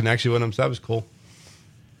a little connection with him, so that was cool.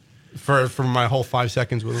 For my whole 5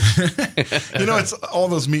 seconds with him. It's all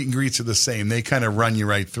those meet and greets are the same. They kind of run you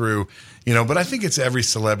right through, but I think it's every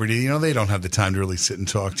celebrity, they don't have the time to really sit and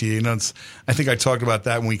talk to you. I think I talked about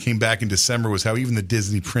that when we came back in December, was how even the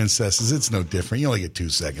Disney princesses, it's no different. You only get 2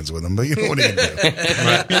 seconds with them, but what do you do?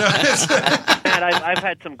 And I've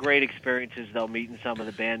had some great experiences, though, meeting some of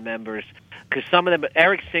the band members, because some of them,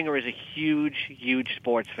 Eric Singer is a huge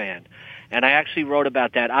sports fan. And I actually wrote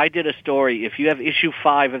about that. I did a story. If you have issue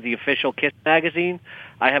 5 of the official Kiss magazine,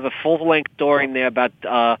 I have a full-length story in there about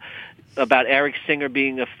Eric Singer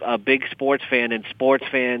being a big sports fan and sports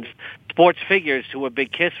figures who were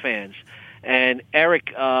big Kiss fans. And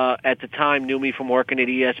Eric, at the time, knew me from working at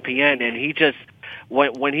ESPN, and he just,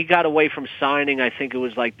 when he got away from signing, I think it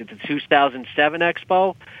was like the 2007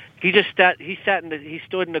 Expo, he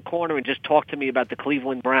stood in the corner and just talked to me about the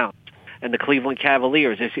Cleveland Browns and the Cleveland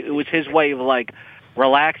Cavaliers. It was his way of like,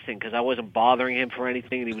 relaxing because I wasn't bothering him for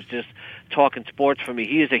anything, and he was just talking sports for me.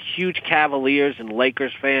 He is a huge Cavaliers and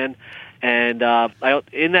Lakers fan, and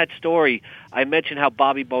in that story, I mentioned how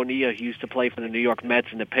Bobby Bonilla, who used to play for the New York Mets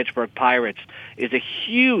and the Pittsburgh Pirates, is a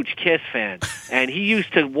huge Kiss fan, and he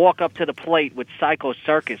used to walk up to the plate with Psycho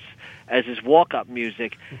Circus as his walk-up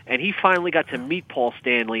music, and he finally got to meet Paul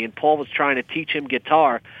Stanley, and Paul was trying to teach him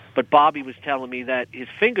guitar, but Bobby was telling me that his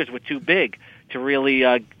fingers were too big to really,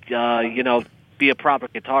 be a proper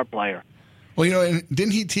guitar player. Well, and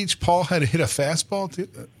didn't he teach Paul how to hit a fastball too?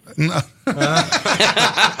 No.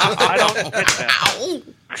 I don't get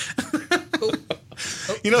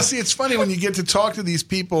that. See, it's funny when you get to talk to these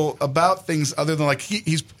people about things other than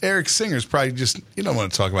he's Eric Singer's probably just, you don't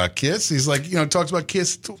want to talk about Kiss. He's talks about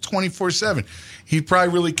Kiss 24/7. He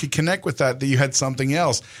probably really could connect with that you had something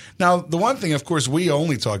else. Now, the one thing, of course, we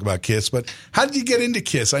only talk about Kiss, but how did you get into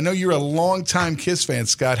Kiss? I know you're a longtime Kiss fan,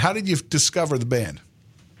 Scott. How did you discover the band?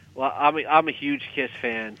 Well, I'm a huge Kiss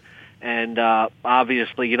fan, and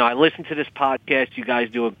obviously, I listen to this podcast. You guys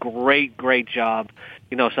do a great job.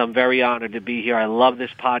 So I'm very honored to be here. I love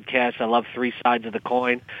this podcast. I love Three Sides of the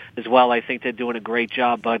Coin as well. I think they're doing a great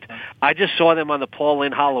job. But I just saw them on the Paul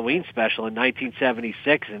Lynde Halloween special in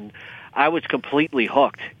 1976, and I was completely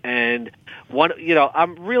hooked. And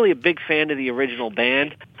I'm really a big fan of the original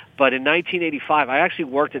band. But in 1985, I actually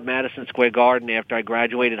worked at Madison Square Garden after I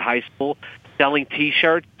graduated high school, selling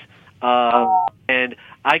T-shirts. And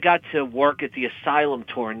I got to work at the Asylum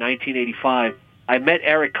tour in 1985. I met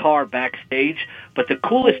Eric Carr backstage, but the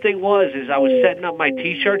coolest thing was I was setting up my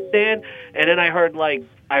T-shirt stand, and then I heard what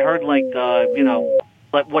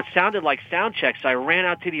sounded like sound checks. So I ran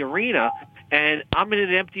out to the arena, and I'm in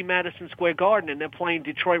an empty Madison Square Garden, and they're playing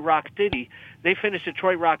Detroit Rock City. They finish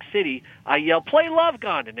Detroit Rock City. I yell, "Play Love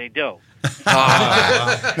Gun," and they do.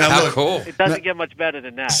 Now, look, cool. It doesn't get much better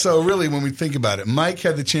than that. So really, when we think about it, Mike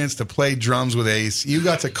had the chance to play drums with Ace. You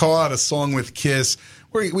got to call out a song with Kiss.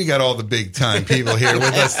 We got all the big time people here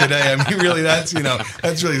with us today. I mean, really, that's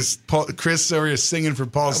really Paul, Chris over here singing for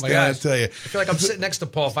Paul Stanley. I tell you, I feel like I'm sitting next to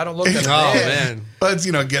Paul. If I don't look at him, man. But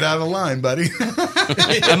get out of the line, buddy.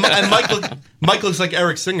 and Mike looks like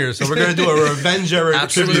Eric Singer, so we're going to do a Revenge Eric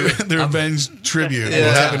tribute. The Revenge tribute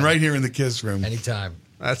will happen right here in the Kiss room. Anytime.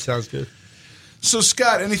 That sounds good. So,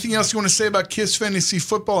 Scott, anything else you want to say about Kiss Fantasy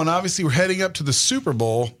Football? And obviously, we're heading up to the Super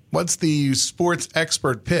Bowl. What's the sports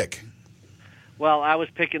expert pick? Well, I was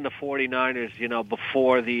picking the 49ers,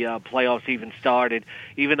 before the playoffs even started.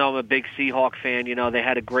 Even though I'm a big Seahawk fan, they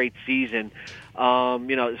had a great season.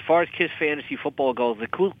 As far as Kiss Fantasy Football goes, the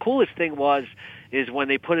coolest thing is when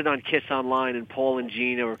they put it on Kiss Online, and Paul and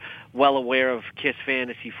Gene are well aware of Kiss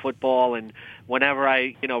Fantasy Football, and whenever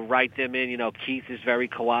I, write them in, Keith is very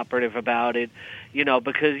cooperative about it,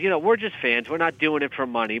 because, we're just fans. We're not doing it for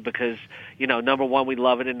money because, number one, we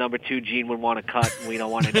love it, and number two, Gene would want to cut, and we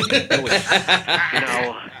don't want anything to do with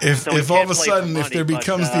it. If all of a sudden, if there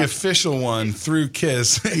becomes the official one through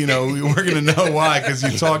Kiss, we're going to know why, because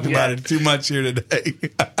you talked about it too much here today.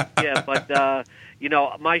 Yeah, but...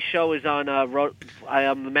 my show is on, I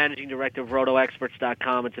am the managing director of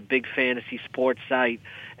RotoExperts.com. It's a big fantasy sports site.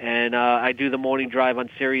 And I do the morning drive on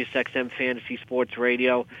Sirius XM Fantasy Sports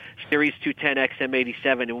Radio, Sirius 210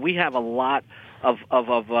 XM87. And we have a lot of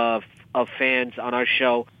fans on our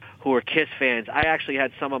show who are Kiss fans. I actually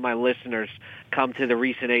had some of my listeners come to the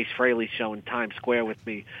recent Ace Frehley show in Times Square with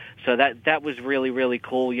me. So that was really, really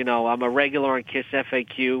cool. I'm a regular on Kiss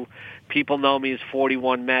FAQ. People know me as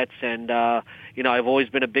 41 Mets, and I've always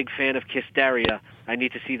been a big fan of Kissteria. I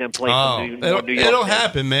need to see them play some New York. It'll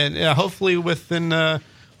happen, man. Yeah, hopefully within.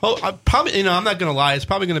 Probably, I'm not going to lie. It's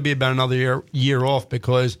probably going to be about another year off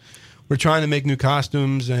because we're trying to make new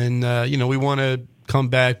costumes, and we want to come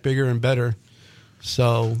back bigger and better.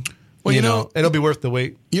 So. Well, it'll be worth the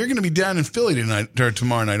wait. You're going to be down in Philly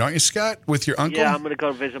tomorrow night, aren't you, Scott, with your uncle? Yeah, I'm going to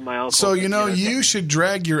go visit my uncle. So, you should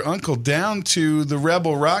drag your uncle down to the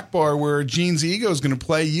Rebel Rock Bar where Gene's Ego is going to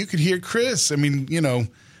play. You could hear Chris. I mean,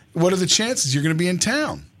 what are the chances you're going to be in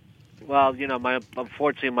town? Well,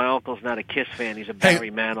 unfortunately, my uncle's not a Kiss fan. He's a Barry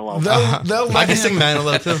Manilow. I can sing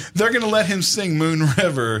Manilow, too. They're going to let him sing Moon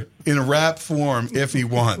River in a rap form if he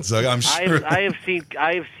wants. I'm sure. I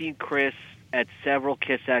have seen Chris at several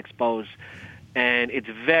Kiss Expos, and it's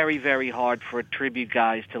very, very hard for tribute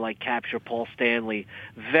guys to capture Paul Stanley.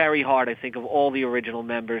 Very hard. I think of all the original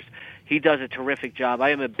members, he does a terrific job. I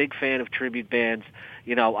am a big fan of tribute bands.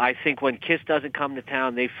 I think when Kiss doesn't come to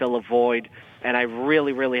town, they fill a void, and I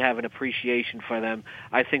really, really have an appreciation for them.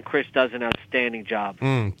 I think Chris does an outstanding job.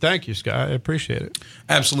 Thank you, Scott. I appreciate it.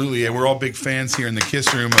 Absolutely. Yeah, we're all big fans here in the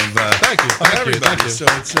Kiss room of thank you. everybody. Thank you. So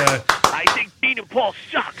it's. I think Gene and Paul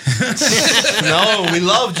suck. No, we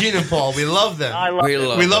love Gene and Paul. We love them. I love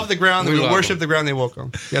them. We love the ground. We love worship the ground they walk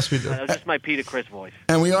on. Yes, we do. That was just my Peter Chris voice.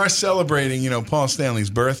 And we are celebrating, Paul Stanley's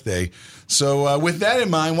birthday. So with that in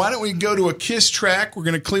mind, why don't we go to a Kiss track? We're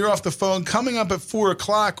going to clear off the phone. Coming up at 4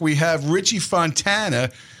 o'clock, we have Richie Fontana.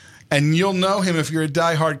 And you'll know him if you're a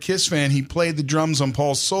diehard Kiss fan. He played the drums on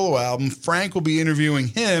Paul's solo album. Frank will be interviewing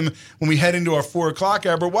him when we head into our 4 o'clock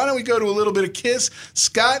hour. But why don't we go to a little bit of Kiss?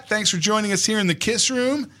 Scott, thanks for joining us here in the Kiss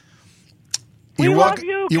Room. You're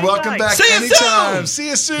welcome back See you anytime. soon. See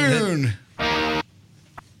you soon.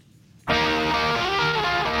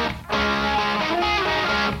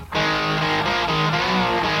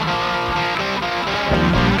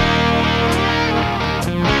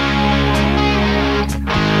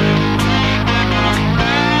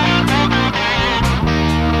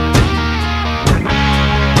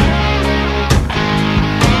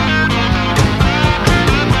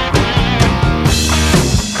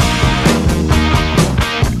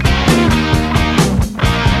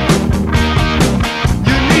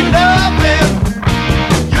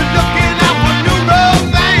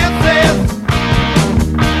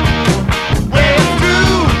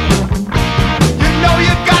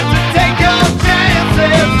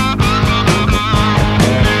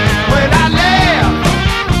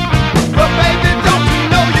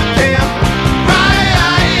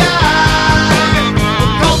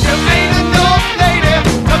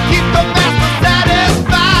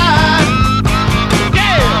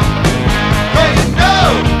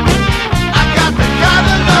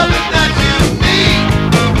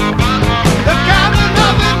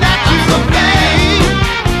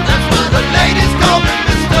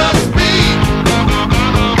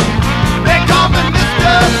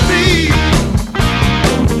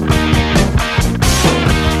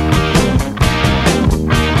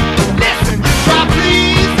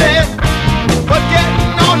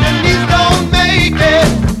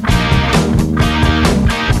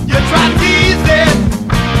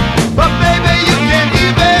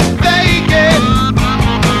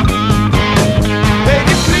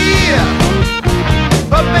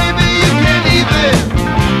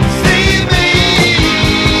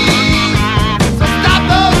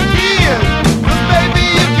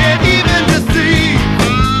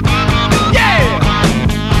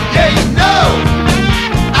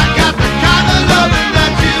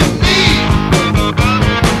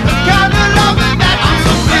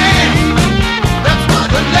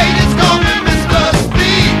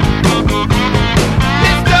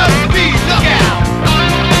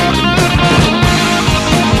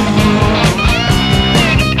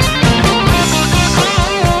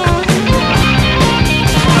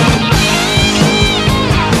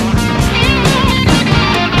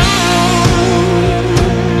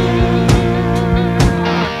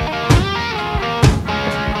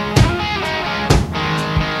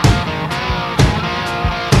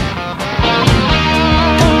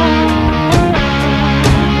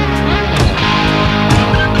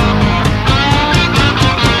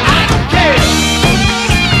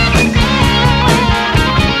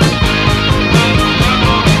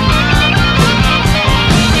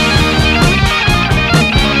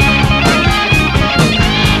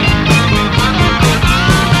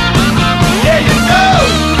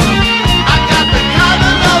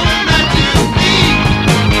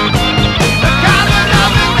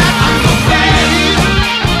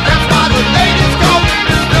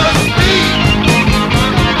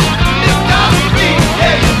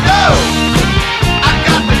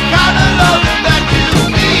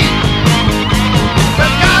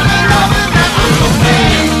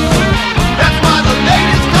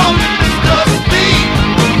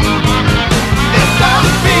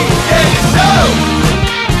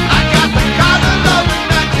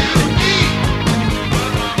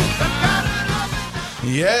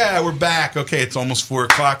 back. Okay, it's almost 4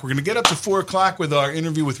 o'clock. We're going to get up to 4 o'clock with our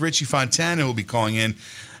interview with Richie Fontana, who will be calling in.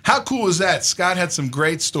 How cool is that? Scott had some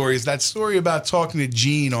great stories. That story about talking to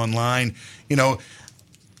Gene online, you know,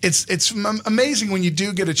 it's amazing when you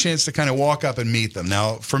do get a chance to kind of walk up and meet them.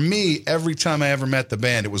 Now, for me, every time I ever met the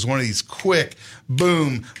band, it was one of these quick,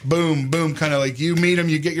 boom, boom, boom, kind of like you meet them,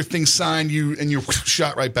 you get your thing signed, and you're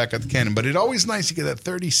shot right back at the cannon. But it's always nice to get that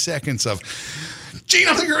 30 seconds of, Gene,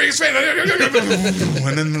 I'm the greatest fan.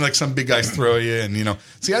 And then like some big guys throw you, and you know.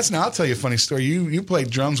 See, that's now. I'll tell you a funny story. You played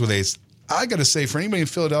drums with Ace. I got to say, for anybody in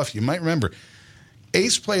Philadelphia, you might remember,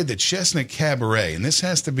 Ace played the Chestnut Cabaret, and this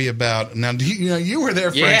has to be about now. You were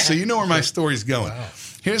there, Frank, yeah. So you know where my story's going. Wow.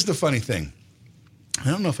 Here's the funny thing. I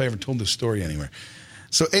don't know if I ever told this story anywhere.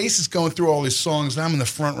 So Ace is going through all his songs, and I'm in the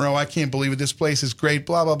front row. I can't believe it. This place is great.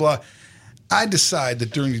 Blah blah blah. I decide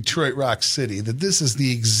that during Detroit Rock City that this is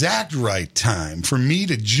the exact right time for me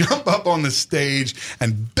to jump up on the stage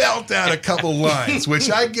and belt out a couple lines,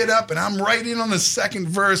 which I get up and I'm right in on the second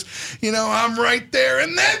verse. You know, I'm right there,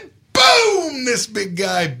 and then boom, this big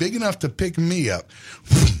guy, big enough to pick me up,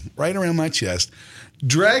 right around my chest,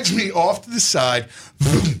 drags me off to the side,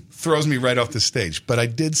 throws me right off the stage. But I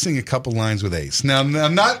did sing a couple lines with Ace. Now,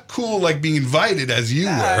 I'm not cool like being invited as you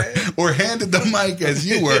were or handed the mic as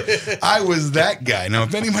you were. I was that guy. Now,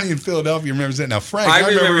 if anybody in Philadelphia remembers that, now, Frank, I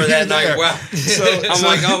remember that night. there. Wow. I'm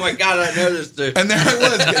like, oh my God, I know this dude. And there I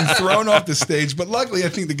was getting thrown off the stage. But luckily, I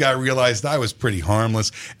think the guy realized I was pretty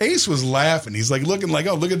harmless. Ace was laughing. He's like looking like,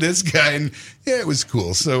 oh, look at this guy. And yeah, it was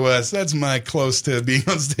cool. So that's my close to being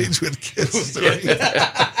on stage with Kiss story.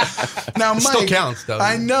 Now, Mike, still counts, though.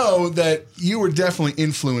 I know that you were definitely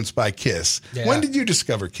influenced by Kiss. Yeah. When did you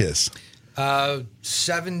discover Kiss?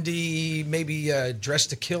 70, maybe Dress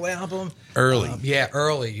to Kill album. Early. Yeah,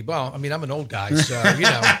 early. Well, I mean, I'm an old guy, so, you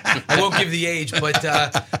know, I won't give the age. But,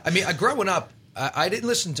 I mean, growing up, I didn't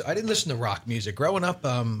listen to rock music. Growing up,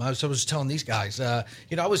 I was telling these guys,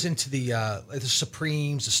 you know, I was into the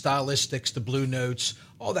Supremes, the Stylistics, the Blue Notes,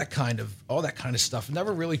 all that kind of stuff.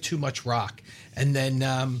 Never really too much rock. And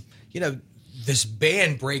then, you know, this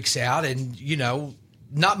band breaks out, and you know,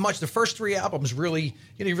 not much. The first three albums really,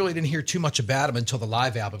 you know, you really didn't hear too much about them until the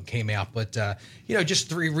live album came out. But you know,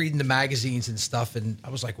 just reading the magazines and stuff, and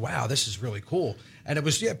I was like, wow, this is really cool. And it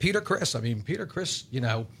was Peter Criss. I mean, Peter Criss, you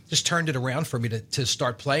know, just turned it around for me to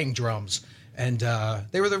start playing drums, and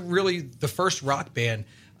they were the first rock band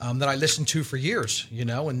that I listened to for years, you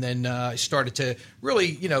know, and then I started to really,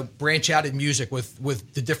 you know, branch out in music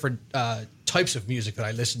with the different types of music that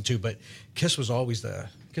I listened to. But Kiss was always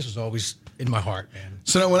in my heart, man.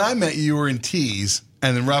 So now, when I met you, you were in Tease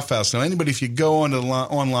and then Rough House. Now, anybody, if you go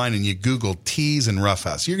online and you Google Tease and Rough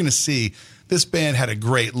House, you're going to see this band had a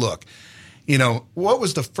great look. You know, what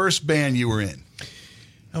was the first band you were in?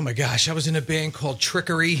 Oh my gosh, I was in a band called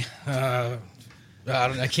Trickery.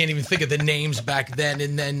 I can't even think of the names back then.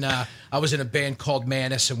 And then I was in a band called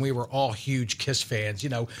Manus, and we were all huge Kiss fans. You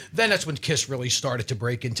know, then that's when Kiss really started to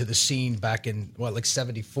break into the scene back in, like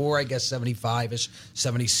 74, I guess, 75-ish,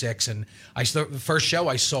 76. And the first show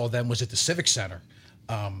I saw them was at the Civic Center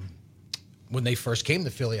when they first came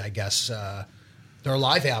to Philly, I guess. Their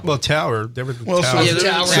live album. Well, Tower. They were the Well, Tower.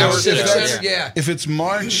 so, Tower. If it's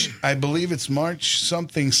March, I believe it's March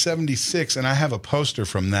something 76, and I have a poster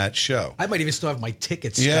from that show. I might even still have my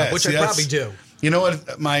tickets, Yes, which I probably do. You know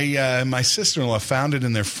what? My sister-in-law found it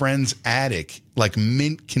in their friend's attic, like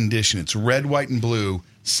mint condition. It's red, white, and blue.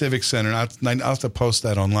 Civic Center. I'll have to post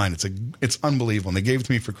that online. It's unbelievable. And they gave it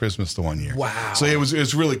to me for Christmas the one year. Wow. So it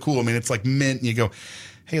was really cool. I mean, it's like mint, and you go,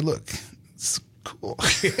 hey, look, it's cool.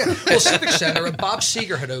 Well, Civic Center, and Bob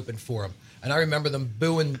Seger had opened for him, and I remember them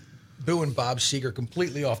booing Bob Seger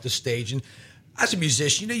completely off the stage. And as a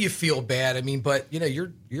musician, you know, you feel bad. I mean, but you know,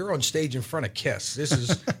 you're on stage in front of Kiss. This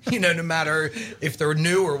is, you know, no matter if they're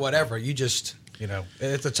new or whatever, you just, you know,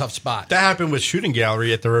 it's a tough spot. That happened with Shooting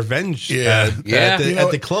Gallery at the Revenge. At Yeah.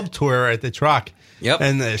 the club tour at the Truck. Yep.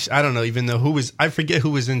 And I don't know even know who was. I forget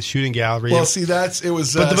who was in Shooting Gallery. Well, see, it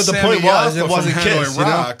was. But the Sammy point was, it Yaffa wasn't from Kiss, Hanoi you know?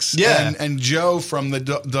 Rocks, Yeah. and Joe from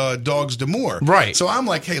the Dogs d'Amour, Right. So I'm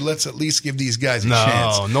like, hey, let's at least give these guys a No,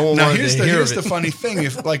 chance. no one now wanted here's to the hear here's of the it. funny thing.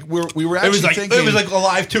 If like we were it actually was like thinking, it was like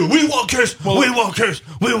Alive too. We want Kiss. We want Kiss.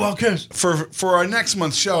 We want Kiss. for our next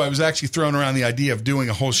month's show, I was actually throwing around the idea of doing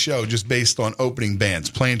a whole show just based on opening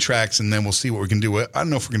bands, playing tracks, and then we'll see what we can do. I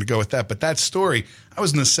don't know if we're going to go with that, but that story, I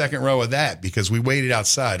was in the second row of that because we waited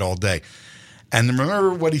outside all day. And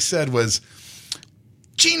remember what he said was,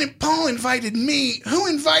 Gene and Paul invited me. Who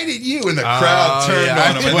invited you? And the crowd turned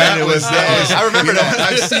on him. And that was I remember that.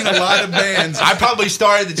 I've seen a lot of bands. I probably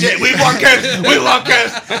started the chant. We want Kiss. We want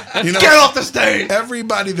Kiss. You know, Get off the stage.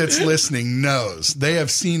 Everybody that's listening knows they have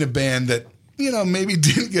seen a band that, you know, maybe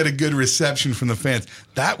didn't get a good reception from the fans.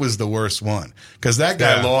 That was the worst one because that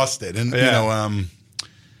guy lost it. And, you know,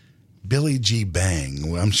 Billy G. Bang.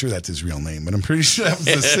 Well, I'm sure that's his real name, but I'm pretty sure that was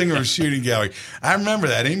the singer of Shooting Gallery. I remember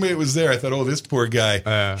that. Anybody that was there, I thought, oh, this poor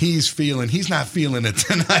guy, he's not feeling it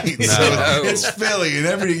tonight. No. So it's Philly,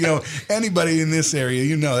 and anybody in this area,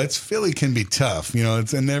 you know, Philly can be tough. You know,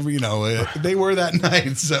 they were that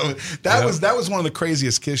night. So that was one of the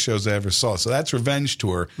craziest Kiss shows I ever saw. So that's Revenge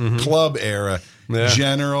Tour, club era. Yeah.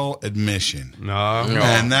 General admission. No.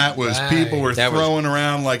 And that was, people were throwing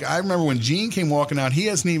around. Like, I remember when Gene came walking out, he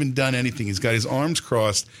hasn't even done anything. He's got his arms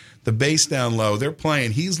crossed, the bass down low. They're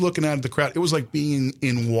playing. He's looking out at the crowd. It was like being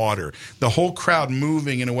in water. The whole crowd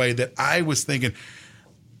moving in a way that I was thinking,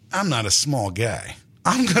 I'm not a small guy.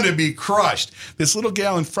 I'm going to be crushed. This little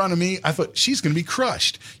gal in front of me, I thought, she's going to be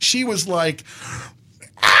crushed. She was like,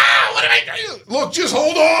 what did I do? Look, just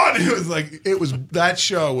hold on. That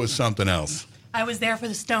show was something else. I was there for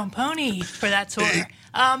the Stone Pony for that tour.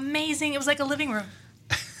 Amazing. It was like a living room.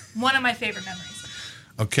 One of my favorite memories.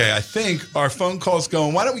 Okay, I think our phone call's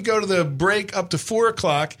going. Why don't we go to the break up to 4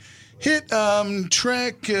 o'clock? Hit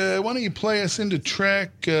track, why don't you play us into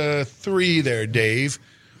track 3 there, Dave?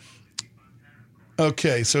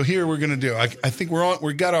 Okay, so here we're going to do. I think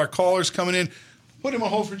we got our callers coming in. Put him on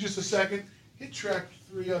hold for just a second. Hit track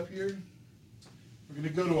 3 up here. We're going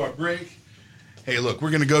to go to our break. Hey, look,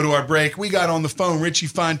 we're going to go to our break. We got on the phone Richie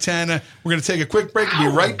Fontana. We're going to take a quick break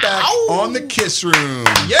and be right back on the Kiss Room.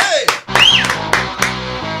 Yay!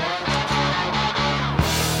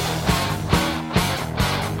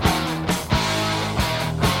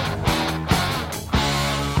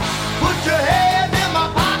 Put your hand in my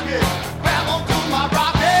pocket, grab onto my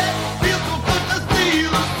rocket, feel so good to see you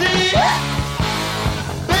see.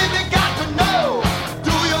 Baby, got to know,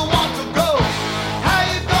 do you want to go? How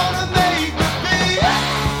you gonna make me feel?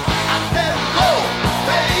 I said, go,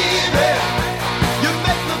 baby, you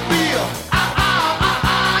make me feel,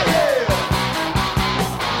 yeah.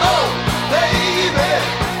 Oh, baby,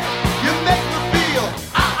 you make me feel,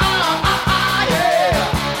 yeah.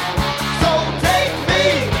 So take me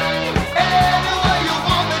anywhere you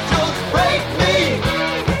want me, just break me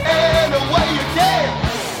anywhere you can.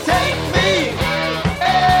 Take me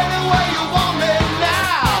anywhere you want me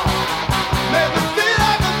now. Make me feel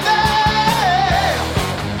like a man.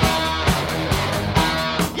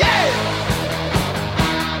 Yeah.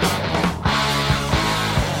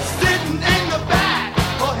 Sitting in the back,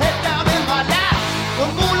 her head down in my lap, the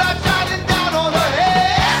moonlight shining down on her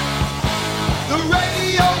head. The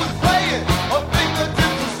radio was playing, her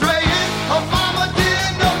fingertips were straying. Her mama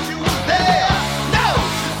didn't know she was there. No,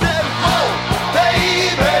 she said, oh,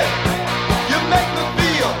 baby, you make me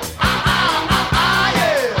feel,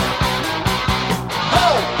 yeah.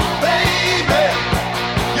 Oh, baby,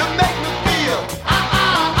 you make me feel,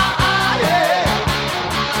 yeah.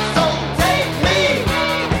 So take me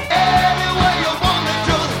anywhere you want me,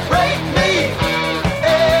 just break me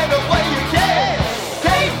anywhere you can.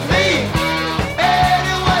 Take me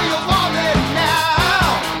anywhere you want me now.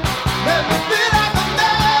 Let me feel like a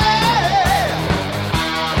man.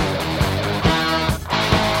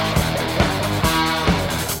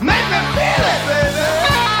 Make me feel it, baby.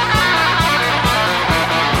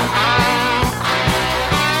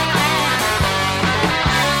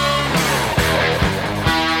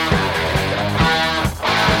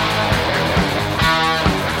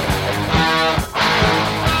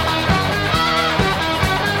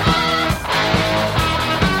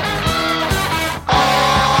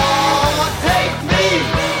 Oh, take me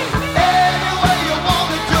anywhere you want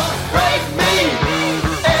me, just break me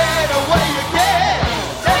anywhere you can.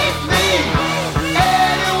 Take me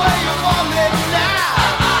anywhere you want me now.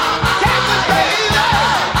 Take me, baby.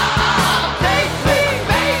 Take me,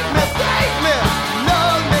 make me, break me,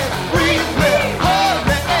 love me, breathe me, hug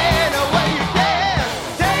me anywhere you can.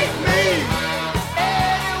 Take me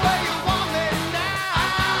anywhere you want me now.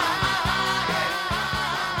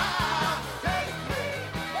 Take me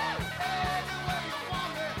anywhere you want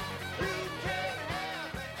me.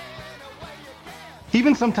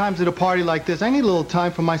 Even sometimes at a party like this, I need a little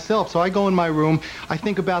time for myself. So I go in my room, I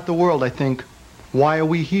think about the world. I think, why are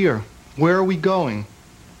we here? Where are we going?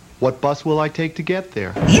 What bus will I take to get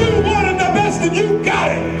there? You wanted the best and you got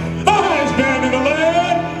it. Highest band in the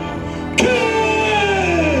land, Kiss!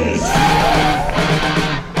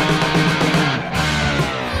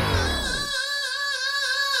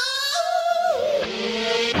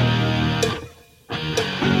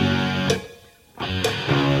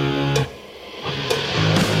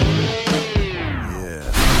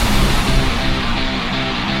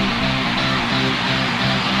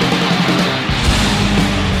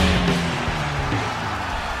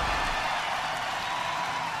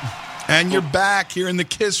 And you're back here in the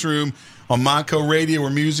Kiss Room on Monco Radio,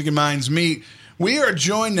 where music and minds meet. We are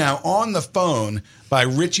joined now on the phone by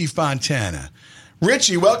Richie Fontana.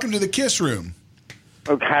 Richie, welcome to the Kiss Room.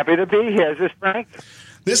 Happy to be here. Is this Frank?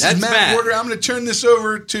 This That's is Matt Matt. Porter. I'm going to turn this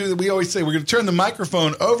over to, we always say, we're going to turn the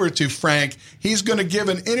microphone over to Frank. He's going to give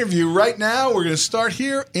an interview right now. We're going to start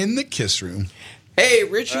here in the Kiss Room. Hey,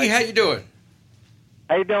 Richie, how you doing?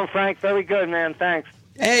 How you doing, Frank? Very good, man. Thanks.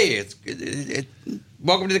 Hey,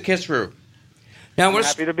 welcome to the Kiss Room. Now, I'm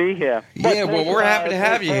happy to be here. Yeah, well, we're happy to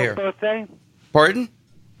have you here. Birthday? Pardon?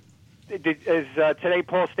 Is today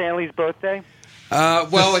Paul Stanley's birthday?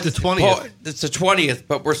 Well, It's the 20th. It's the 20th,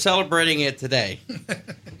 but we're celebrating it today.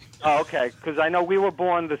 Oh, okay. Because I know we were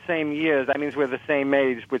born the same years. That means we're the same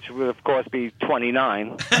age, which would, of course, be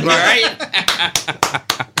 29. Right?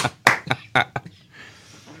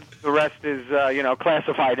 The rest is,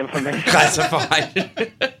 classified information.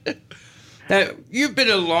 Classified. Now, you've been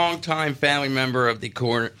a long-time family member of the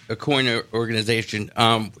Aucoin organization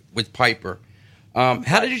with Piper.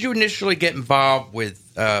 How did you initially get involved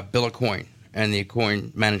with Bill Aucoin and the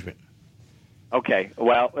Aucoin management? Okay,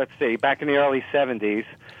 well, let's see. Back in the early 70s,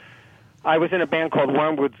 I was in a band called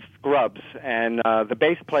Wormwood Scrubs, and the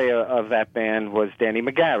bass player of that band was Danny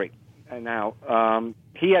McGarry. And now,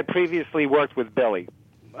 he had previously worked with Billy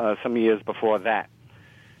some years before that.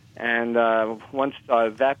 And once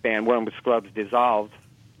that band, Wormwood Scrubs, dissolved,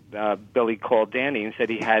 Billy called Danny and said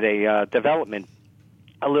he had a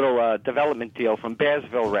little development deal from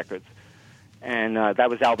Bearsville Records. And that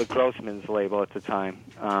was Albert Grossman's label at the time.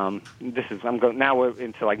 Now we're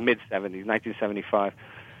into like mid-70s, 1975.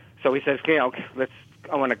 So he says,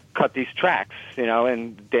 I want to cut these tracks,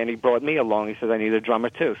 and Danny brought me along. He says, I need a drummer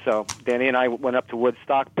too. So Danny and I went up to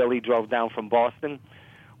Woodstock. Billy drove down from Boston.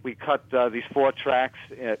 We cut these 4 tracks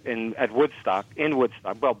in Woodstock.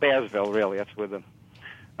 Well, Bearsville, really. That's where the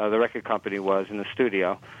record company was, in the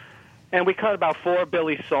studio. And we cut about 4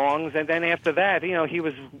 Billy songs, and then after that, he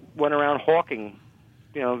went around hawking,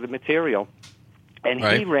 the material. And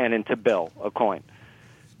he ran into Bill Aucoin.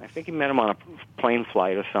 I think he met him on a plane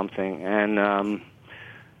flight or something. And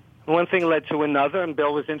one thing led to another, and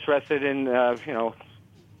Bill was interested in,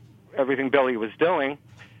 everything Billy was doing.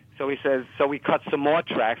 So he says, so we cut some more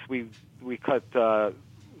tracks. We cut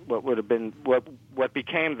what would have been, what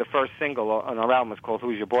became the first single on our album was called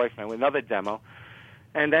Who's Your Boyfriend, with another demo.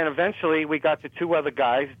 And then eventually we got to 2 other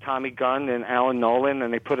guys, Tommy Gunn and Alan Nolan,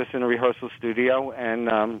 and they put us in a rehearsal studio.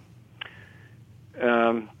 And,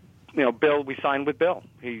 Bill, we signed with Bill.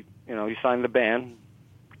 He signed the band.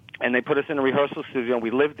 And they put us in a rehearsal studio, and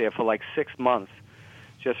we lived there for like 6 months,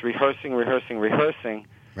 just rehearsing.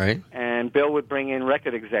 Right. And Bill would bring in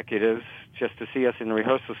record executives just to see us in the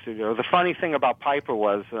rehearsal studio. The funny thing about Piper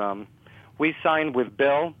was we signed with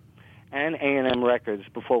Bill and A&M Records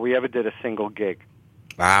before we ever did a single gig.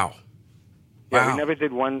 Wow. Yeah, we never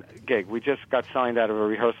did one gig. We just got signed out of a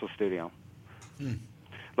rehearsal studio.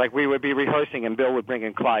 Like, we would be rehearsing, and Bill would bring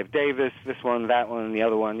in Clive Davis, this one, that one, and the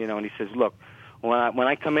other one, and he says, look, when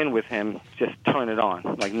I come in with him, just turn it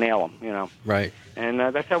on, like nail him, Right. And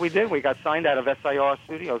that's how we did. We got signed out of SIR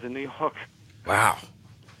Studios in New York. Wow.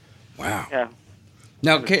 Yeah.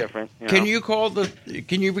 Now, can you recall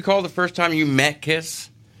the first time you met Kiss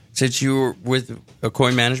since you were with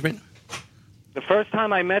Aucoin management? The first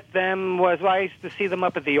time I met them was, I used to see them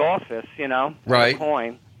up at the office, Right. At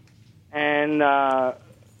Aucoin. And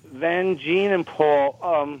then Gene and Paul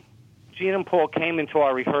came into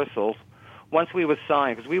our rehearsals once we were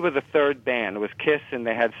signed, because we were the third band. It was Kiss, and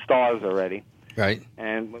they had Stars already. Right.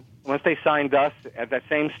 And once they signed us at that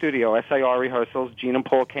same studio, SIR rehearsals, Gene and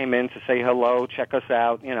Paul came in to say hello, check us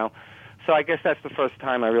out, So I guess that's the first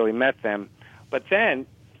time I really met them. But then,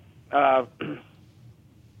 I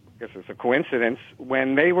guess it's a coincidence,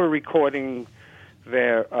 when they were recording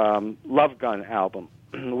their Love Gun album,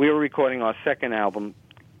 we were recording our second album,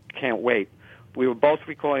 Can't Wait. We were both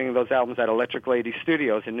recording those albums at Electric Lady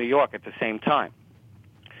Studios in New York at the same time.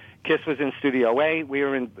 Kiss was in Studio A. We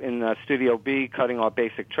were in Studio B cutting our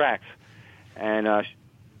basic tracks. And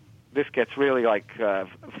this gets really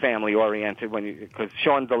family-oriented because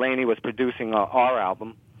Sean Delaney was producing our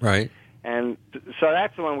album. Right. And so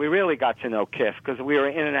that's when we really got to know Kiss, because we were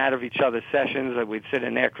in and out of each other's sessions. We'd sit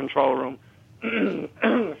in their control room.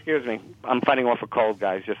 Excuse me. I'm fighting off a cold,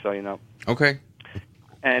 guys, just so you know. Okay.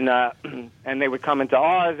 And they would come into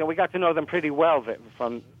ours, and we got to know them pretty well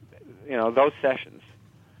from, those sessions,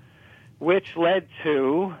 which led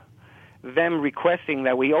to them requesting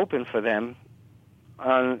that we open for them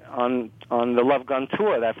on the Love Gun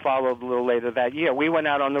tour that followed a little later that year. We went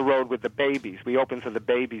out on the road with the Babies. We opened for the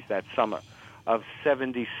Babies that summer of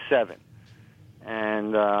 '77,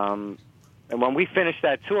 and when we finished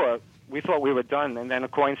that tour, we thought we were done, and then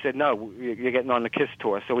Aucoin said, no, you're getting on the Kiss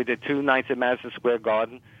tour. So we did 2 nights at Madison Square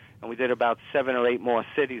Garden, and we did about 7 or 8 more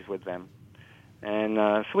cities with them. And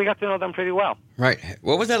so we got to know them pretty well. Right.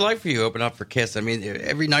 What was that like for you, open up for Kiss? I mean,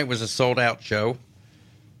 every night was a sold-out show.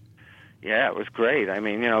 Yeah, it was great. I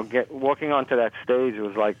mean, walking onto that stage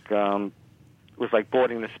was like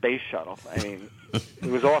boarding the space shuttle. I mean,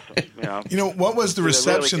 it was awesome. What was the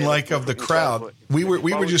reception like of the crowd? We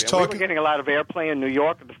were just talking. We were getting a lot of airplay in New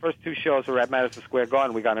York. The first 2 shows were at Madison Square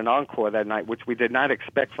Garden. We got an encore that night, which we did not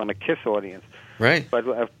expect from a Kiss audience. Right.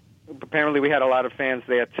 But apparently we had a lot of fans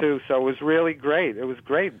there too, so it was really great. It was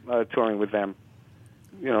great touring with them.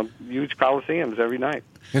 huge coliseums every night.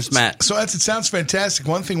 Here's Matt. So it sounds fantastic.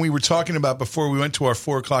 One thing we were talking about before we went to our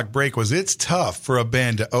 4 o'clock break was it's tough for a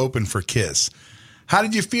band to open for Kiss. How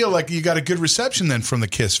did you feel like you got a good reception then from the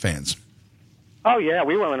Kiss fans? Oh, yeah,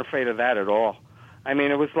 we weren't afraid of that at all. I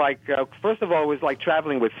mean, it was like, first of all, it was like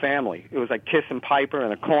traveling with family. It was like Kiss and Piper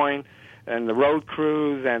and a coin and the road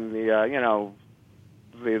crews and the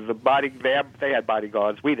they had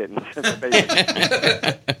bodyguards. We didn't.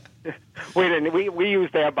 We didn't. We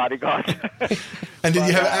used their bodyguards. And did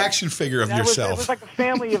you have an action figure of yourself? It was like a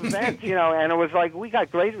family event, and it was like we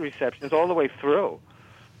got great receptions all the way through,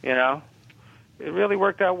 It really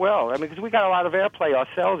worked out well. I mean, because we got a lot of airplay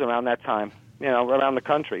ourselves around that time, around the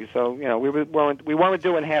country. So, we weren't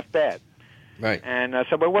doing half bad. Right. And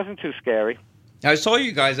so it wasn't too scary. I saw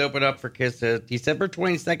you guys open up for Kiss December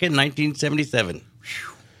 22nd, 1977.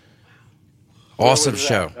 Awesome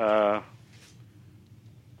show.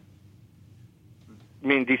 You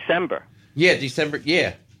mean December? Yeah, December,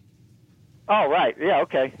 yeah. Oh, right. Yeah,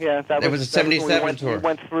 okay. Yeah, It was a 77 tour. We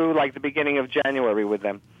went through, like, the beginning of January with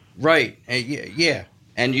them. Right. Yeah.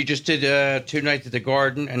 And you just did 2 nights at the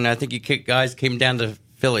Garden, and I think you guys came down to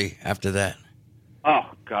Philly after that. Oh,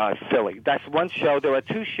 God, Philly. That's one show. There are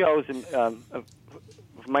 2 shows in of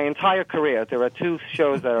my entire career. There are 2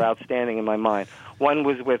 shows that are outstanding in my mind. One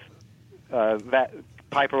was with that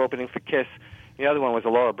Piper opening for Kiss. The other one was a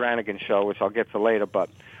Laura Branigan show, which I'll get to later. But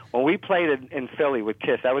when we played in Philly with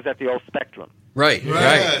Kiss, that was at the old Spectrum. Right.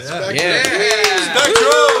 Spectrum. Yeah.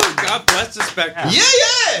 Spectrum! God bless the Spectrum.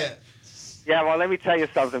 Yeah! Yeah, well, let me tell you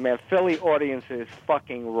something, man. Philly audiences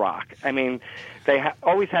fucking rock. I mean, they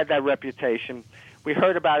always had that reputation. We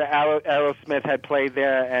heard about it. Aerosmith had played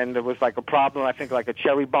there, and there was like a problem. I think like a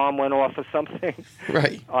cherry bomb went off or something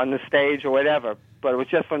on the stage or whatever. But it was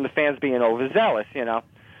just from the fans being overzealous,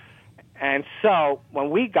 And so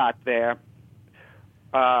when we got there,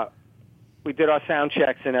 we did our sound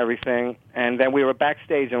checks and everything, and then we were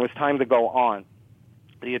backstage, and it was time to go on.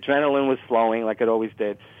 The adrenaline was flowing like it always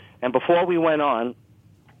did. And before we went on,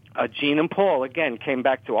 Gene and Paul, again, came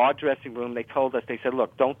back to our dressing room. They told us, they said,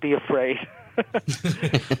 look, don't be afraid.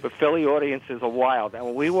 The Philly audiences are wild. And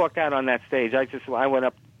when we walked out on that stage, I went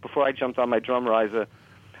up, before I jumped on my drum riser,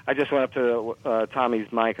 I just went up to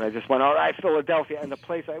Tommy's mic, and I just went, all right, Philadelphia. And the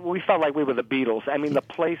place, we felt like we were the Beatles. I mean, the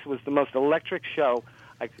place was the most electric show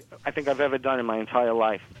I think I've ever done in my entire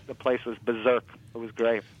life. The place was berserk. It was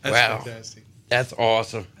great. That's fantastic. That's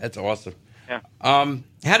awesome. Yeah.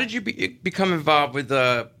 How did you become involved with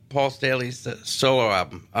Paul Stanley's solo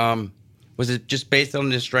album? Was it just based on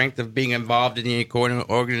the strength of being involved in the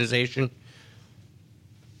organization?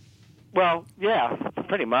 Well, yeah,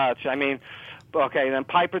 pretty much. I mean, okay, then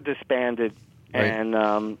Piper disbanded,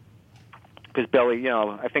 and because Billy,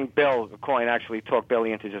 I think Bill Coyne actually talked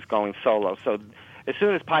Billy into just going solo. So as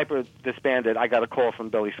soon as Piper disbanded, I got a call from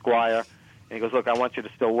Billy Squire, and he goes, look, I want you to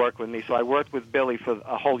still work with me. So I worked with Billy for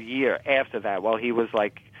a whole year after that, while he was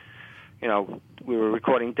like, we were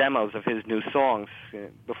recording demos of his new songs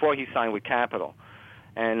before he signed with Capitol.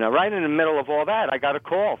 And right in the middle of all that, I got a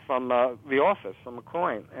call from the office, from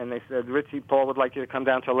McCoy, and they said, Richie, Paul would like you to come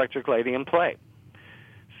down to Electric Lady and play.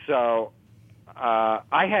 So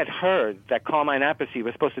I had heard that Carmine Appice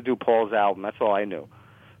was supposed to do Paul's album. That's all I knew.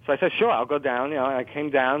 So I said, sure, I'll go down. I came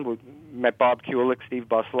down, we met Bob Kulick, Steve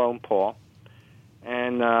Buslow, and Paul.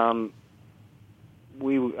 And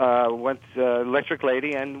we went to Electric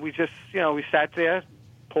Lady, and we just, we sat there.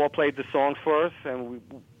 Paul played the songs for us, and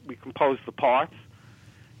we composed the parts.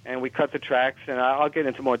 And we cut the tracks, and I'll get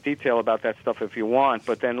into more detail about that stuff if you want.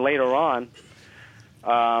 But then later on,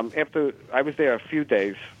 after I was there a few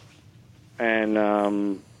days, and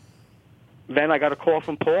then I got a call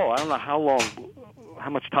from Paul. I don't know how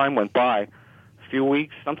much time went by, a few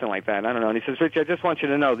weeks, something like that. I don't know. And he says, Rich, I just want you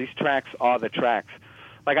to know these tracks are the tracks.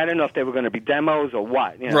 Like, I didn't know if they were going to be demos or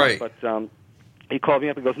what, Right. But he called me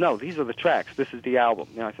up and goes, no, these are the tracks. This is the album.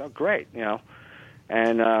 I said, oh, great,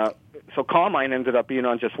 And so Carmine ended up being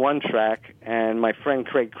on just one track, and my friend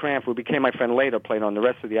Craig Cramp, who became my friend later, played on the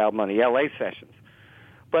rest of the album on the L.A. sessions.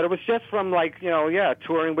 But it was just from,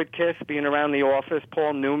 touring with Kiss, being around the office.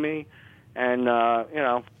 Paul knew me, and,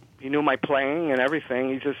 he knew my playing and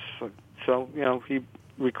everything. He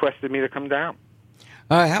requested me to come down.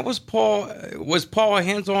 How was Paul? Was Paul a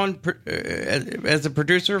hands-on as a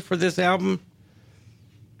producer for this album?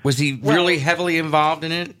 Was he really heavily involved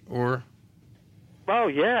in it, or? Oh,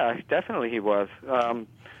 yeah, definitely he was. I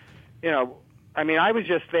was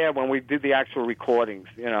just there when we did the actual recordings,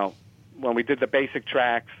 when we did the basic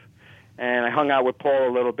tracks, and I hung out with Paul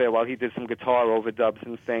a little bit while he did some guitar overdubs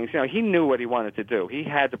and things. He knew what he wanted to do. He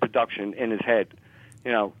had the production in his head,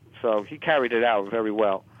 So he carried it out very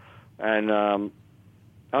well. And,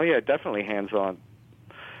 oh, yeah, definitely hands-on.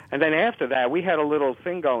 And then after that, we had a little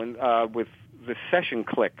thing going with the Session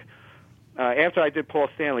Click. After I did Paul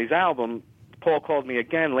Stanley's album, Paul called me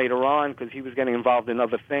again later on because he was getting involved in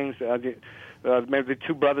other things. Maybe the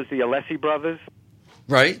two brothers, the Alessi brothers.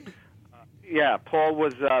 Right. Yeah, Paul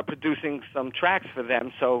was producing some tracks for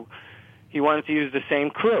them, so he wanted to use the same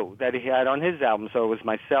crew that he had on his album. So it was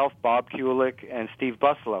myself, Bob Kulick, and Steve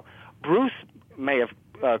Buslow. Bruce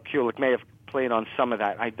Kulick may have played on some of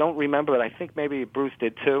that. I don't remember, but I think maybe Bruce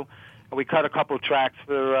did too. And we cut a couple of tracks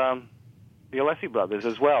for the Alessi brothers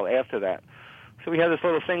as well after that. So we had this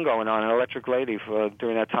little thing going on, an Electric Lady,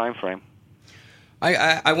 during that time frame.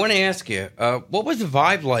 I want to ask you, what was the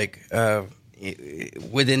vibe like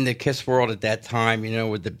within the Kiss world at that time? You know,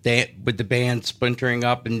 with the band splintering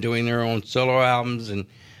up and doing their own solo albums, and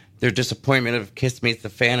their disappointment of Kiss meets the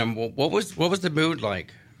Phantom. What was the mood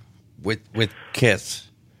like with Kiss?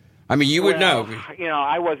 I mean, you would know. You know,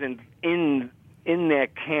 I wasn't in their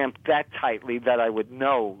camp that tightly that I would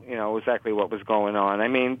know, you know, exactly what was going on. I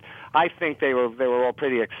mean, I think they were all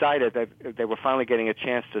pretty excited that they were finally getting a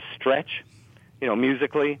chance to stretch, you know,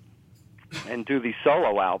 musically, and do these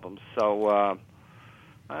solo albums. So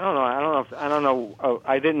I don't know.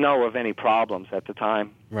 I didn't know of any problems at the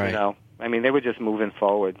time. Right. You know, I mean, they were just moving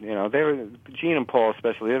forward. You know, Gene and Paul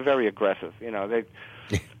especially. They're very aggressive. You know,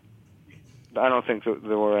 I don't think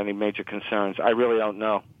there were any major concerns. I really don't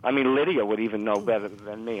know. I mean, Lydia would even know better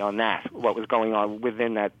than me on that, what was going on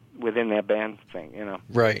within their band thing, you know.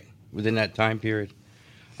 Right, within that time period.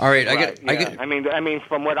 All right, right. I mean,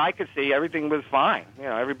 from what I could see, everything was fine. You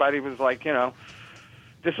know, everybody was like, you know,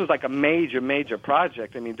 this was like a major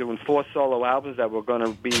project. I mean, doing 4 solo albums that were going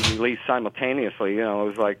to be released simultaneously. You know, it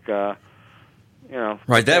was like, you know,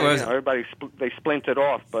 right. That was everybody. They splintered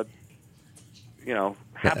off, but you know,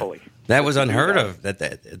 happily. That was unheard of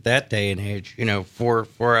that day and age. You know, four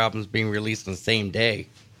albums being released on the same day.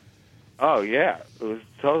 Oh yeah, it was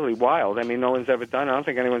totally wild. I mean, no one's ever done it. I don't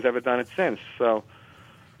think anyone's ever done it since. So,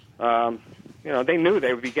 you know, they knew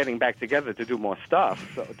they would be getting back together to do more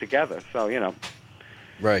stuff together. So, you know,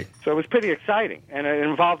 right. So it was pretty exciting, and it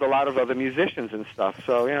involved a lot of other musicians and stuff.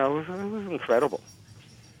 So, you know, it was incredible.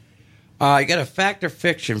 I got a fact or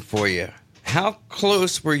fiction for you. How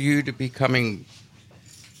close were you to becoming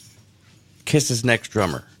Kiss's next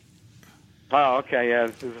drummer? Oh, okay, yeah,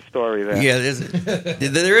 there's a story there. Yeah,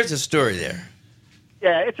 there is a story there.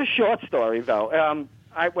 Yeah, it's a short story, though.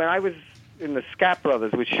 When I was in the Scat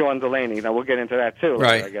Brothers with Sean Delaney, now we'll get into that, too,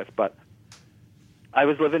 right. I guess, but I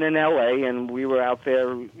was living in L.A., and we were out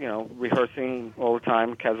there, you know, rehearsing all the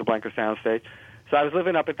time, Casablanca Soundstage. So I was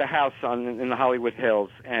living up at the house in the Hollywood Hills,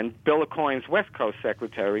 and Bill Aucoin's West Coast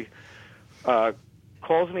secretary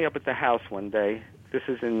calls me up at the house one day. This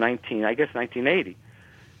is in 1980.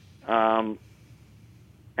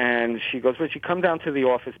 And she goes, Richie, come down to the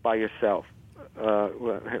office by yourself. I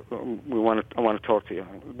want to talk to you,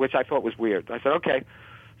 which I thought was weird. I said, okay.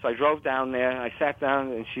 So I drove down there, I sat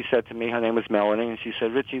down, and she said to me, her name was Melanie, and she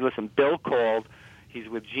said, Richie, listen, Bill called. He's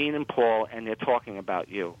with Gene and Paul, and they're talking about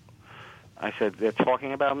you. I said, they're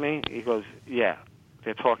talking about me? He goes, yeah,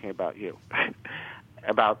 they're talking about you.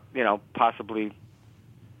 About, you know, possibly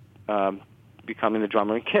becoming the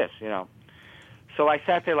drummer in Kiss, you know. So I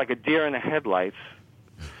sat there like a deer in the headlights,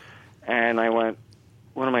 and I went,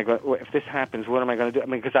 what am I going? If this happens, what am I going to do? I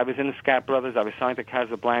mean, because I was in the Scat Brothers, I was signed to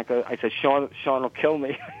Casablanca. I said, Sean will kill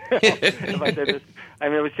me if I did this. I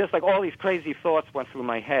mean, it was just like all these crazy thoughts went through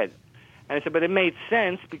my head. And I said, but it made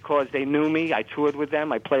sense because they knew me. I toured with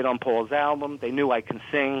them. I played on Paul's album. They knew I can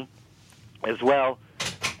sing as well,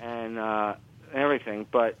 and everything.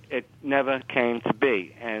 But it never came to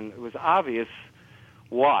be, and it was obvious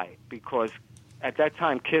why. Because at that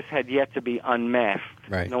time, Kiss had yet to be unmasked.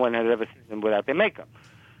 Right. No one had ever seen them without their makeup.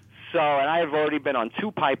 So, and I have already been on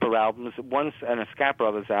 2 Piper albums, once and a Scat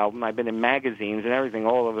Brothers album. I've been in magazines and everything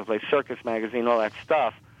all over the place, Circus Magazine, all that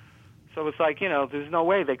stuff. So it's like, you know, there's no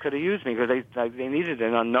way they could have used me because they needed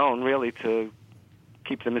an unknown, really, to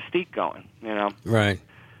keep the mystique going, you know. Right.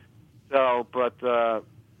 So, but that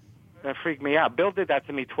freaked me out. Bill did that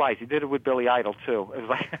to me twice. He did it with Billy Idol, too. It was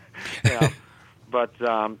like, you know, but,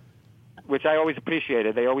 which I always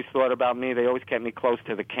appreciated. They always thought about me. They always kept me close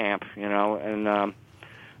to the camp, you know, and,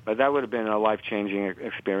 but that would have been a life-changing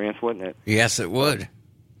experience, wouldn't it? Yes, it would.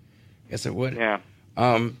 Yes, it would. Yeah.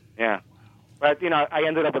 Yeah. But, you know, I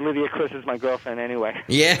ended up with Lydia Chris as my girlfriend anyway.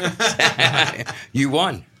 Yeah. You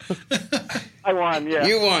won. I won, yeah.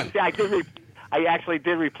 You won. See, I actually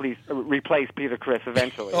did replace Peter Criss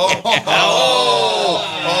eventually. Oh, wow.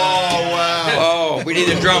 Oh, We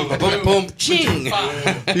need a drum. Boom, boom, ching.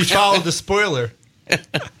 You followed the spoiler.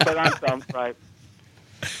 But I'm dumb, right?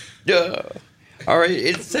 Yeah. All right,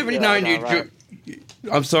 it's 79. Yeah, right.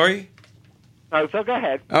 I'm sorry? No, so go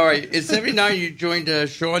ahead. All right, it's 79. You joined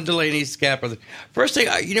Sean Delaney's Scat Brothers. First thing,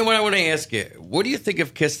 you know what I want to ask you? What do you think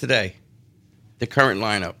of Kiss today? The current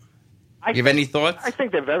lineup. You have any thoughts? I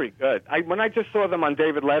think they're very good. When I just saw them on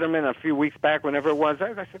David Letterman a few weeks back, whenever it was,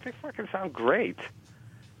 I said, they fucking sound great.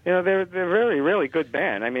 You know, they're really, really good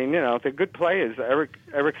band. I mean, you know, they're good players.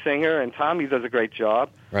 Eric Singer and Tommy does a great job.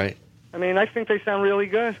 Right. I mean, I think they sound really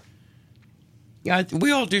good. Yeah,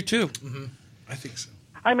 we all do, too. Mm-hmm. I think so.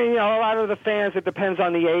 I mean, you know, a lot of the fans, it depends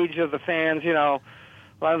on the age of the fans, you know.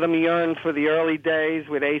 A lot of them yearn for the early days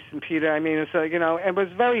with Ace and Peter. I mean, it's you know, it was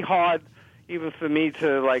very hard even for me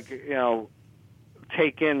to, like, you know,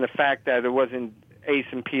 take in the fact that it wasn't Ace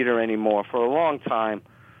and Peter anymore for a long time,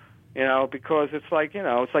 you know, because it's like, you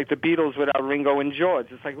know, it's like the Beatles without Ringo and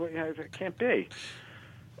George. It's like, well, you know, it can't be.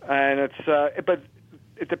 And it's, but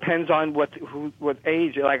it depends on what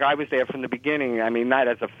age. Like, I was there from the beginning. I mean, not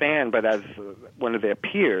as a fan, but as one of their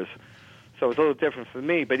peers. So it's a little different for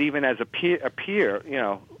me. But even as a peer, you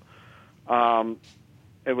know,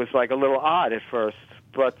 it was like a little odd at first.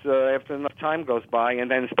 But after enough time goes by,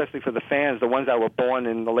 and then especially for the fans, the ones that were born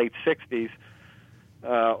in the late 60s,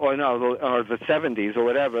 or the 70s or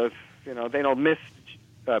whatever, you know, they don't miss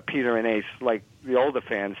Peter and Ace like the older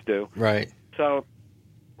fans do. Right. So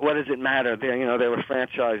what does it matter? They were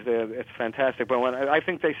franchised. It's fantastic. But I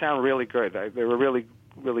think they sound really good. They're a really,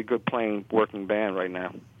 really good playing working band right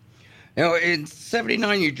now. You know, in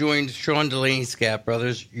 79, you joined Sean Delaney's Scat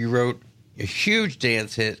Brothers. You wrote a huge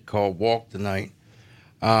dance hit called Walk the Night.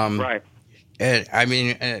 Right. And, I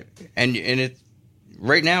mean, and it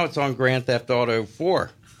right now it's on Grand Theft Auto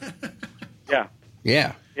 4. Yeah.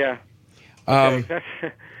 Yeah. Yeah. The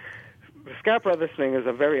Scat Brothers thing is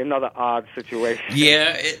another odd situation.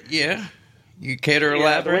 Yeah. Yeah. You care to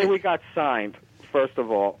elaborate? The way we got signed, first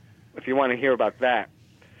of all, if you want to hear about that,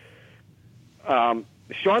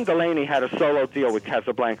 Sean Delaney had a solo deal with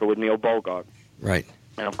Casablanca with Neil Bogart. Right.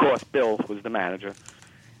 And, of course, Bill was the manager.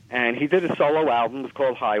 And he did a solo album. It was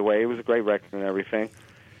called Highway. It was a great record and everything.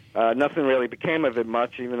 Nothing really became of it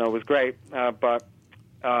much, even though it was great. But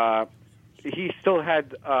he still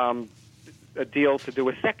had a deal to do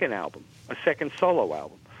a second album, a second solo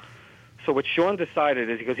album. So what Sean decided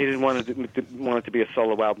is, because he didn't want it to be a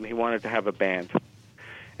solo album, he wanted to have a band.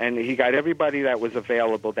 And he got everybody that was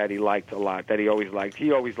available that he liked a lot, that he always liked.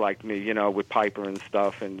 He always liked me, you know, with Piper and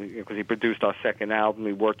stuff, and because he produced our second album,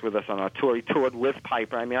 he worked with us on our tour. He toured with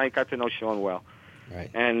Piper. I mean, I got to know Sean well. Right.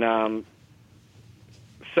 And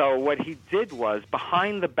so what he did was,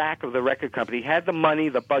 behind the back of the record company, he had the money,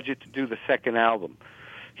 the budget to do the second album.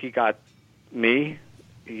 He got me.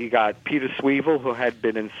 He got Peter Sweevil, who had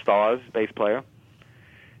been in Stars, bass player.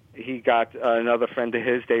 He got another friend of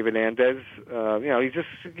his, David Andes. You know,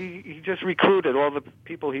 he just recruited all the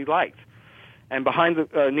people he liked. And behind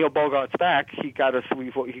Neil Bogart's back, he got us.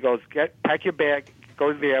 He goes, pack your bag,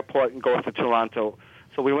 go to the airport, and go up to Toronto.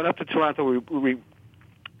 So we went up to Toronto.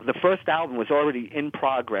 The first album was already in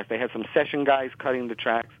progress. They had some session guys cutting the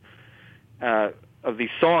tracks of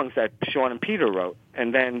these songs that Sean and Peter wrote.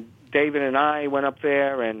 And then David and I went up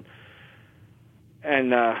there and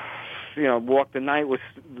you know, Walk the Night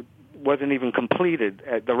wasn't even completed.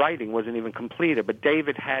 The writing wasn't even completed, but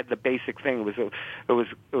David had the basic thing.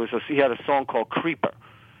 He had a song called Creeper,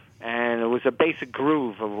 and it was a basic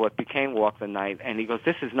groove of what became Walk the Night. And he goes,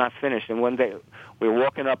 "This is not finished." And one day we were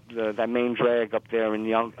walking up that main drag up there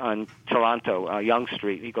on Toronto, Yonge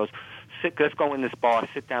Street. He goes, "Let's go in this bar,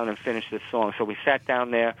 sit down, and finish this song." So we sat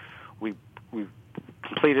down there. We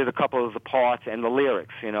completed a couple of the parts and the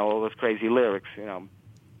lyrics. You know, all those crazy lyrics. You know.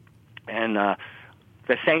 And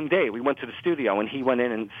the same day, we went to the studio, and he went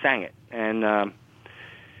in and sang it. And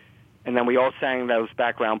then we all sang those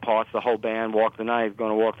background parts, the whole band, Walk the Night,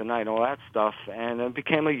 Gonna Walk the Night, all that stuff. And it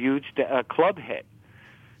became a huge club hit.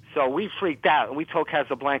 So we freaked out, and we told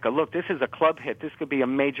Casablanca, look, this is a club hit. This could be a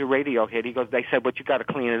major radio hit. He goes, they said, but you got to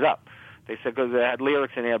clean it up. They said, because they had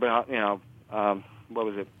lyrics in there, but, you know, what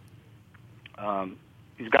was it?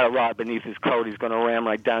 He's got a rod beneath his coat. He's going to ram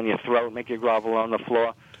right down your throat, make you grovel on the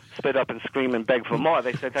floor. Spit up and scream and beg for more.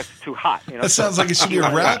 They said that's too hot. You know, that sounds like it should be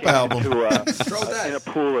a rap album. In a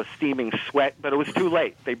pool of steaming sweat, but it was too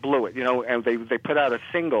late. They blew it, you know, and they put out a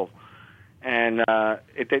single, and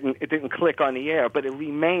it didn't click on the air, but it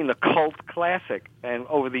remained a cult classic. And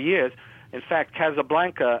over the years, in fact,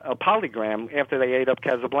 Casablanca, a Polygram, after they ate up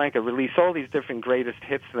Casablanca, released all these different greatest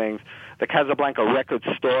hits things. The Casablanca Record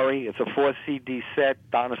Story. It's a 4 CD set.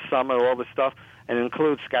 Donna Summer, all the stuff, and it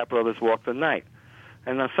includes Scat Brothers Walk the Night.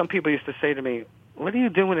 And some people used to say to me, "What are you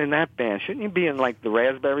doing in that band? Shouldn't you be in like the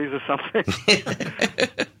Raspberries or something?"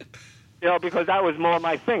 Because that was more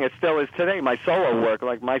my thing. It still is today. My solo work,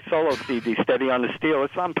 like my solo CD, Steady on the Steel,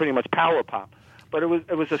 I'm pretty much power pop. But it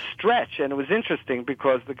was a stretch, and it was interesting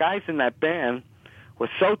because the guys in that band were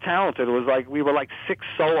so talented. It was like we were like 6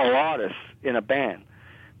 solo artists in a band,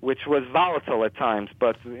 which was volatile at times,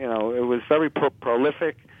 but it was very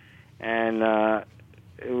prolific, and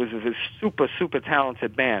it was a super, super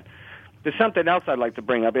talented band. There's something else I'd like to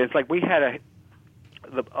bring up. It's like we had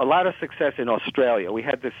a lot of success in Australia. We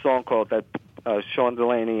had this song called that Sean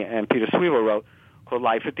Delaney and Peter Sweever wrote called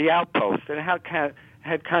 "Life at the Outpost," and it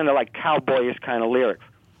had kind of like cowboyish kind of lyrics.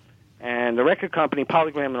 And the record company,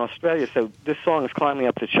 Polygram in Australia, said, "This song is climbing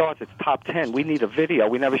up the charts. It's top 10. We need a video.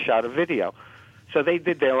 We never shot a video." So they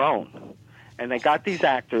did their own. And they got these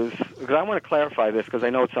actors, because I want to clarify this because I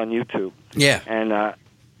know it's on YouTube. Yeah. And, and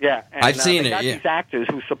I've seen they it, got yeah. these actors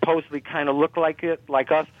who supposedly kind of look like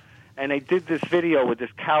us, and they did this video with this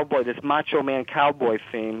cowboy, this Macho Man cowboy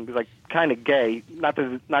theme. It was like kind of gay. Not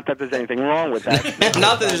that there's anything wrong with that.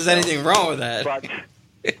 Not that there's anything wrong with that. But,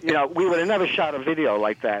 we would have never shot a video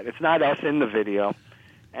like that. It's not us in the video.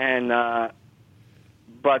 And,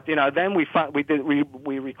 but then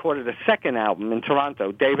we recorded a second album in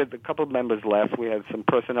Toronto. David, a couple of members left. We had some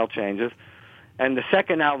personnel changes, and the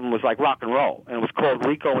second album was like rock and roll, and it was called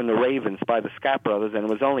Rico and the Ravens by the Scat Brothers, and it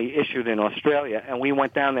was only issued in Australia. And we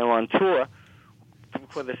went down there on tour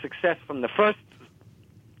for the success from the first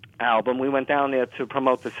album. We went down there to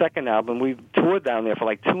promote the second album. We toured down there for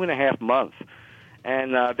like 2.5 months.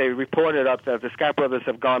 And they reported up that the Scat Brothers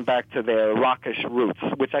have gone back to their rockish roots,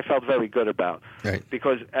 which I felt very good about. Right.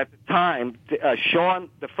 Because at the time, Sean,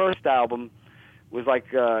 the first album, was like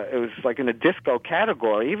it was like in the disco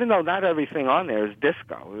category, even though not everything on there is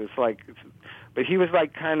disco. It was like, but he was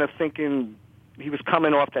like kind of thinking he was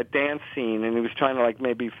coming off that dance scene, and he was trying to like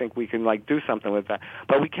maybe think we can like do something with that.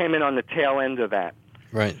 But we came in on the tail end of that.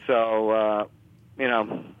 Right. So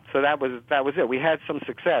so that was it. We had some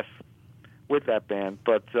success with that band,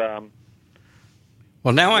 but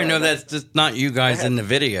well, now I know that's just not you guys in the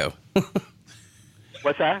video.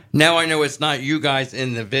 What's that? Now I know it's not you guys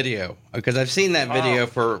in the video, because I've seen that video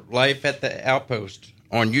for Life at the Outpost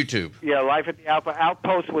on YouTube. Yeah, Life at the Outpost.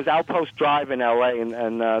 Outpost was Outpost Drive in L.A.,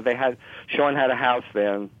 and Sean had a house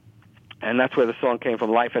there, and that's where the song came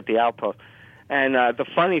from, Life at the Outpost. And the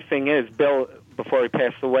funny thing is, Bill, before he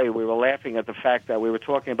passed away, we were laughing at the fact that we were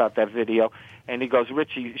talking about that video, and he goes,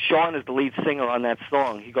 "Richie, Sean is the lead singer on that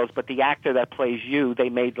song." He goes, "But the actor that plays you, they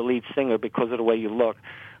made the lead singer because of the way you look."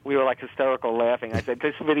 We were like hysterical laughing. I said,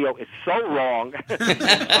 "This video is so wrong in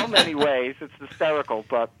so many ways. It's hysterical,"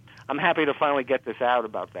 but I'm happy to finally get this out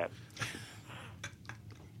about that.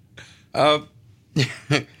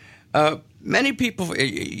 Many people,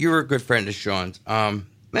 you're a good friend of Sean's.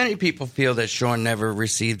 Many people feel that Sean never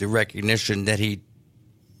received the recognition that he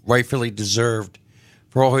rightfully deserved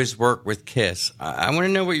for all his work with Kiss. I want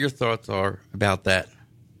to know what your thoughts are about that.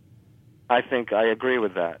 I think I agree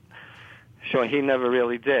with that. Sean, he never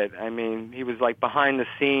really did. I mean, he was like behind the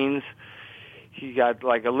scenes. He got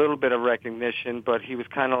like a little bit of recognition, but he was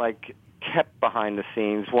kind of like kept behind the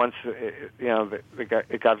scenes once,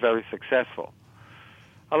 it got very successful.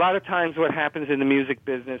 A lot of times what happens in the music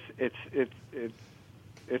business, it's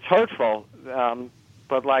hurtful,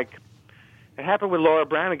 but like it happened with Laura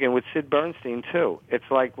Branigan, with Sid Bernstein too. It's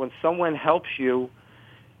like when someone helps you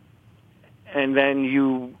and then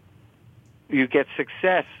you get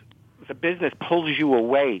success, the business pulls you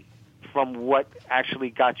away from what actually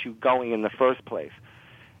got you going in the first place.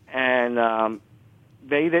 And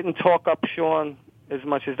they didn't talk up Sean as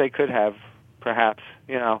much as they could have, perhaps,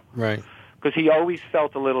 Right. Because he always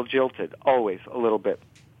felt a little jilted, always a little bit.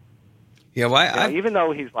 Yeah, well, even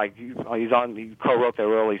though he co-wrote their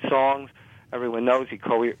early songs, everyone knows he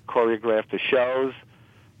choreographed the shows,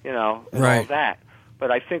 and all that. But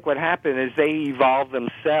I think what happened is they evolved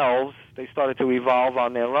themselves. They started to evolve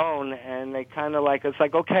on their own, and they kind of it's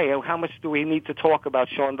like, okay, how much do we need to talk about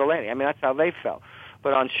Sean Delaney? I mean, that's how they felt.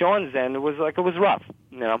 But on Sean's end, it was rough,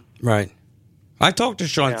 Right. I talked to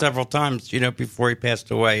Sean several times, before he passed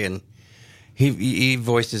away, and he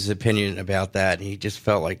voiced his opinion about that. He just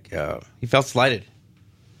felt like he felt slighted.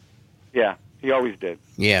 Yeah, he always did.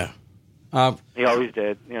 Yeah. He always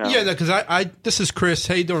did. Yeah, because this is Chris.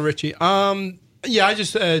 How you doing, Richie? Yeah, I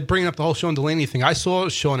just bringing up the whole Sean Delaney thing. I saw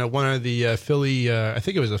Sean at one of the Philly, I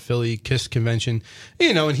think it was a Philly Kiss convention,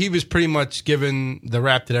 and he was pretty much giving the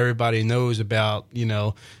rap that everybody knows about. He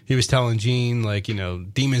was telling Gene,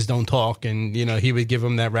 demons don't talk, and, he would give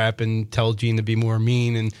him that rap and tell Gene to be more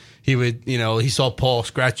mean. And, he would, he saw Paul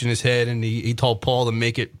scratching his head, and he told Paul to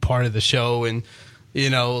make it part of the show, and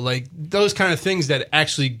like those kind of things that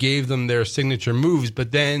actually gave them their signature moves.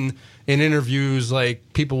 But then in interviews,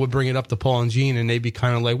 like people would bring it up to Paul and Gene, and they'd be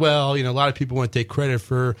kind of like, well, a lot of people want to take credit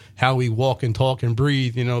for how we walk and talk and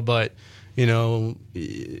breathe, but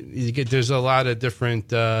there's a lot of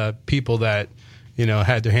different people that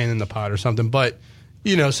had their hand in the pot or something. But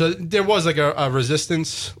so there was like a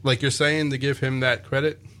resistance, like you're saying, to give him that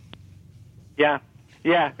credit. Yeah.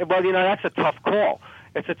 Well, that's a tough call.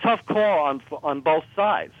 It's a tough call on both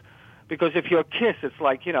sides, because if you're Kiss, it's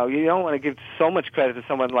like you don't want to give so much credit to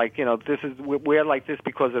someone like we're like this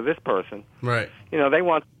because of this person. Right. They don't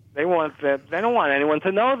want anyone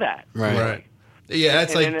to know that. Right. Yeah,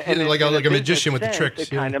 that's like a magician with the tricks. It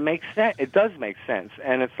kind of makes sense. It does make sense,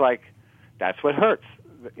 and it's like that's what hurts.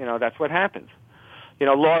 That's what happens.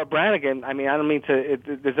 Laura Branigan. I mean, I don't mean to.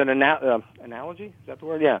 There's an analogy. Is that the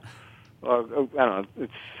word? Yeah. I don't know.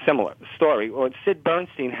 It's similar story. Or Sid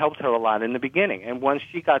Bernstein helped her a lot in the beginning, and once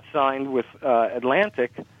she got signed with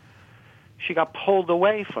Atlantic, she got pulled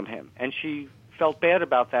away from him, and she felt bad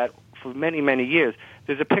about that for many, many years.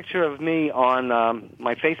 There's a picture of me on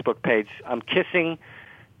my Facebook page. I'm kissing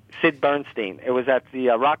Sid Bernstein. It was at the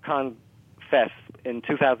RockCon Fest in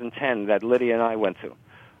 2010 that Lydia and I went to.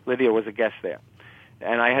 Lydia was a guest there.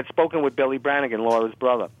 And I had spoken with Billy Branigan, Laura's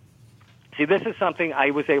brother. See, this is something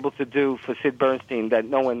I was able to do for Sid Bernstein that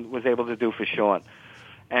no one was able to do for Sean.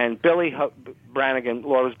 And Billy Branigan,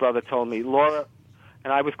 Laura's brother, told me, Laura,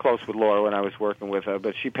 and I was close with Laura when I was working with her,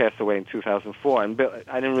 but she passed away in 2004. And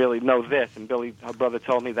I didn't really know this, and Billy, her brother,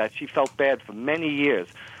 told me that she felt bad for many years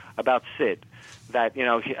about Sid, that,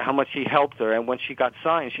 how much he helped her. And when she got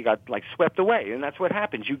signed, she got, swept away. And that's what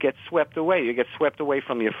happens. You get swept away. You get swept away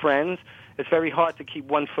from your friends. It's very hard to keep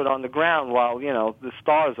one foot on the ground while, the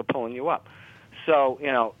stars are pulling you up. So,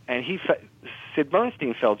 and Sid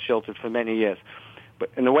Bernstein felt sheltered for many years.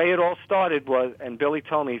 And the way it all started was, and Billy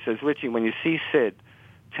told me, he says, Richie, when you see Sid,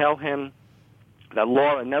 tell him that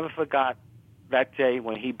Laura never forgot that day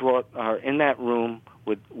when he brought her in that room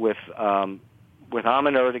with Ahmet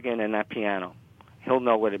Ertegun and that piano. He'll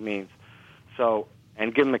know what it means. So,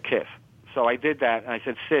 and give him a kiss. So I did that, and I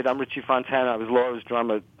said, Sid, I'm Richie Fontana. I was Laura's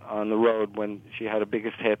drummer on the road when she had her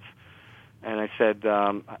biggest hits. And I said,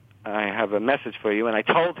 I have a message for you. And I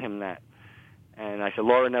told him that. And I said,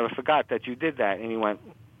 Laura never forgot that you did that. And he went,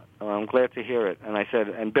 oh, I'm glad to hear it. And I said,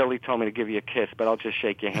 and Billy told me to give you a kiss, but I'll just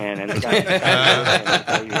shake your hand. And the guy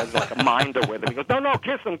he has like a minder with him. He goes, no,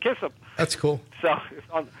 kiss him. That's cool. So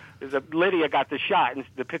Lydia got the shot, and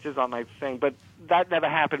the picture's on my thing. But that never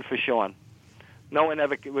happened for Sean. No one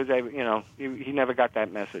ever was able, he never got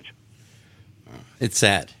that message. It's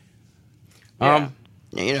sad. Yeah.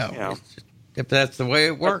 That's the way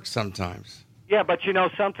it works sometimes. Yeah, but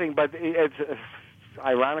something, but it's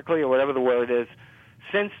ironically, or whatever the word is,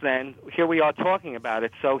 since then, here we are talking about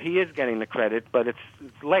it, so he is getting the credit, but it's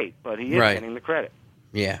late, but he is getting the credit.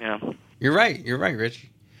 Yeah. You're right,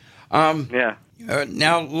 Richie. Now,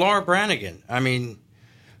 Laura Branigan, I mean,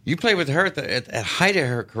 you played with her at the height of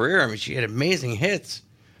her career. I mean, she had amazing hits.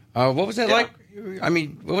 What was that like? I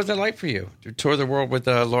mean, what was that like for you to tour the world with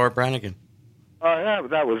Laura Branigan?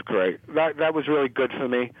 That was great. That was really good for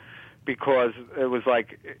me because it was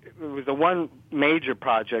the one major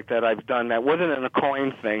project that I've done that wasn't an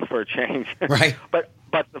Aucoin thing for a change. Right. But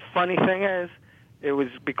the funny thing is, it was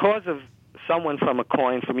because of someone from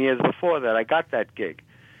Aucoin from years before that I got that gig.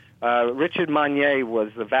 Richard Monnier was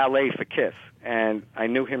the valet for Kiss, and I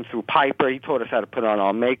knew him through Piper. He taught us how to put on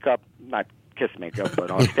our makeup, not Kiss makeup, but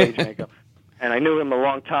on stage makeup. And I knew him a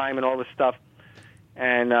long time and all this stuff.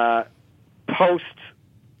 And post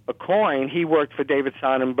Aucoin, he worked for David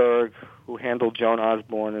Sonnenberg, who handled Joan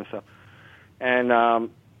Osborne and stuff.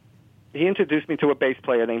 And he introduced me to a bass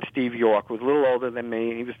player named Steve York, who was a little older than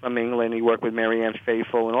me. He was from England. He worked with Marianne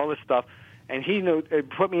Faithfull and all this stuff. And he knew it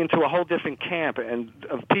put me into a whole different camp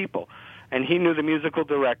of people. And he knew the musical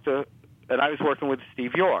director, and I was working with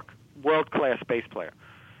Steve York, world-class bass player,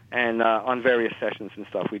 and on various sessions and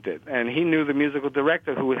stuff we did. And he knew the musical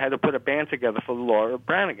director who had to put a band together for Laura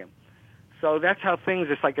Branigan. So that's how things,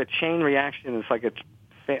 it's like a chain reaction. It's like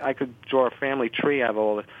I could draw a family tree out of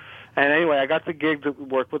all this. And anyway, I got the gig to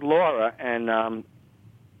work with Laura, and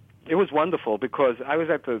it was wonderful because I was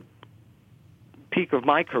at the peak of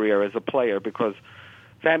my career as a player because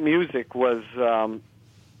that music was, the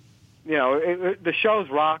shows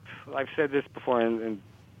rocked. I've said this before and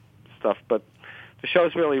stuff, but the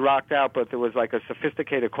shows really rocked out, but there was like a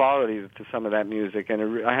sophisticated quality to some of that music,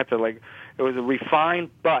 and I had to it was a refined,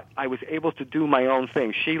 but I was able to do my own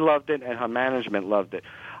thing. She loved it, and her management loved it.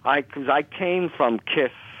 Because I came from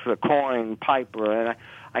Kiss Coyne, Piper, and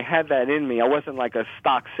I had that in me. I wasn't like a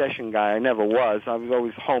stock session guy. I never was. I was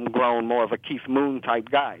always homegrown, more of a Keith Moon type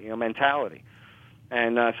guy, mentality.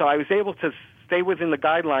 And so I was able to stay within the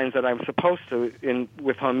guidelines that I'm supposed to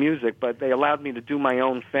with her music, but they allowed me to do my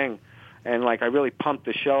own thing. And I really pumped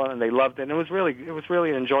the show, and they loved it. And it was really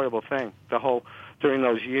an enjoyable thing during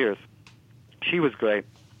those years. She was great.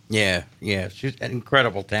 Yeah, she's an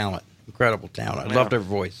incredible talent. I loved her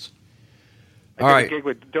voice. I did a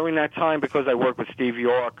gig during that time because I worked with Steve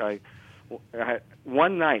York. I had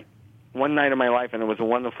one night of my life, and it was a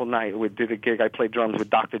wonderful night. We did a gig. I played drums with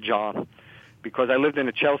Dr. John because I lived in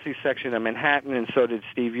the Chelsea section of Manhattan, and so did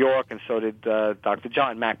Steve York, and so did Dr.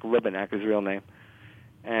 John, Mac Ribenack, his real name.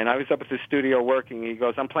 And I was up at the studio working. He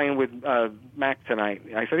goes, I'm playing with Mac tonight.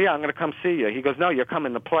 I said, yeah, I'm going to come see you. He goes, no, you're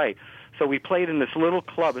coming to play. So we played in this little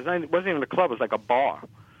club. It wasn't even a club. It was like a bar.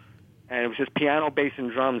 And it was just piano, bass,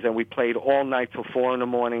 and drums, and we played all night till 4 in the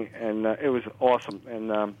morning, and it was awesome.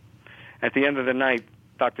 And at the end of the night,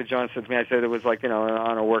 Dr. John said to me, I said, it was like, an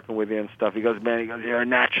honor working with you and stuff. He goes, man, you're a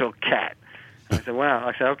natural cat. And I said, wow.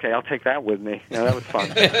 I said, okay, I'll take that with me. That was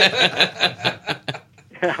fun.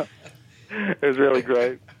 Yeah. It was really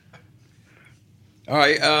great. All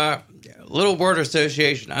right, little word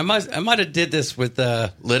association. I might have did this with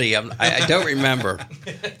Liddy. I don't remember,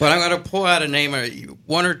 but I'm going to pull out a name,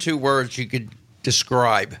 one or two words you could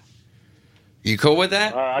describe. You cool with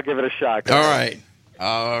that? I'll give it a shot. All right,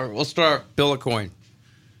 we'll start. Bill Aucoin.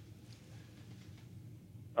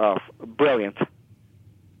 Oh, brilliant.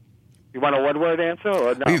 You want a one-word answer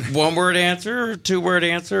or no? One-word answer, two-word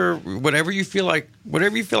answer, whatever you feel like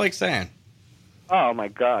saying. Oh my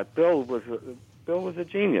God, Bill was a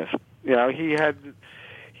genius.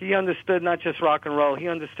 He understood not just rock and roll. He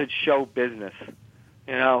understood show business.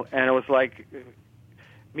 And it was like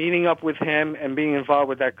meeting up with him and being involved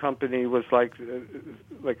with that company was I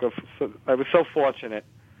was so fortunate,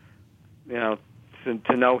 to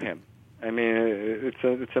know him. I mean,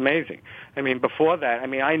 it's amazing. I mean, before that,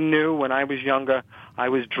 I knew when I was younger, I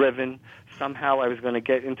was driven. Somehow I was going to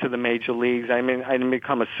get into the major leagues. I didn't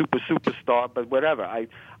become a superstar, but whatever. I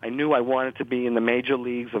knew I wanted to be in the major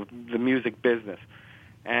leagues of the music business.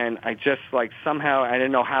 And I just, somehow, I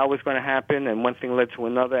didn't know how it was going to happen, and one thing led to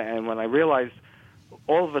another. And when I realized,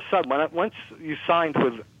 all of a sudden, once you signed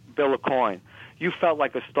with Bill Aucoin, you felt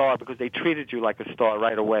like a star because they treated you like a star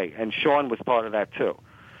right away. And Sean was part of that, too.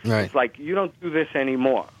 Right. It's like, you don't do this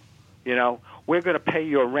anymore. We're going to pay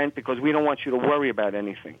your rent because we don't want you to worry about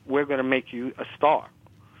anything. We're going to make you a star.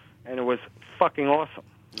 And it was fucking awesome,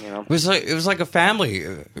 It was like a family,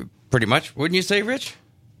 pretty much. Wouldn't you say, Rich?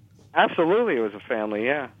 Absolutely, it was a family,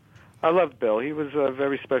 yeah. I loved Bill. He was a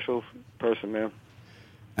very special person, man.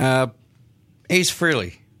 Ace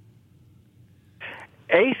Frehley.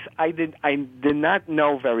 Ace, I did not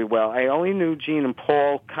know very well. I only knew Gene and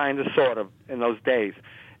Paul kind of, sort of, in those days.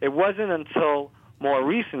 It wasn't until more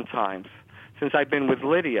recent times, since I've been with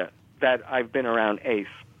Lydia, that I've been around Ace.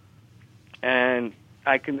 And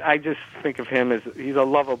I just think of him as, he's a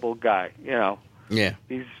lovable guy, Yeah.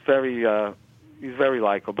 He's very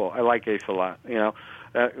likable. I like Ace a lot,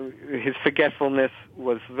 his forgetfulness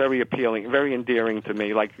was very appealing, very endearing to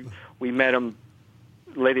me. Like, we met him,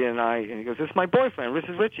 Lydia and I, and he goes, this is my boyfriend, this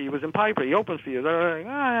is Richie, he was in Piper, he opens for you.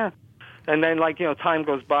 And then, time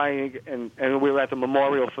goes by, and we were at the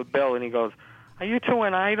memorial for Bill, and he goes, are you two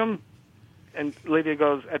an item? And Lydia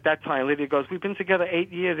goes, at that time, we've been together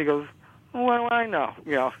 8 years. He goes, what do I know?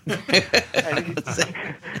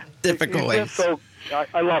 Difficult Ace. So,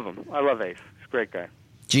 I love him. I love Ace. He's a great guy.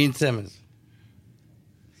 Gene Simmons.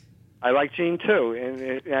 I like Gene, too.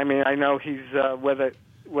 And I know he's, whether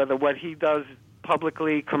what he does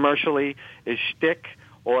publicly, commercially, is shtick,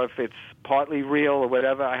 or if it's partly real or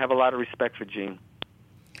whatever, I have a lot of respect for Gene.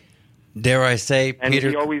 Dare I say, and Peter...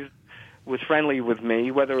 he always was friendly with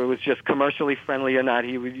me, whether it was just commercially friendly or not.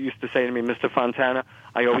 He used to say to me, Mr. Fontana,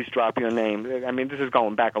 I always drop your name. This is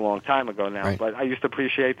going back a long time ago now, right. But I used to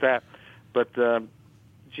appreciate that. But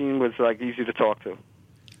Gene was, easy to talk to.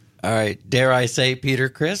 All right. Dare I say Peter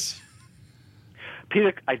Criss?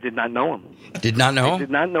 Peter, I did not know him. Did not know him? I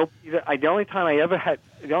did not know Peter. The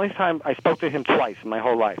only time I spoke to him twice in my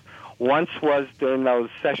whole life. Once was during those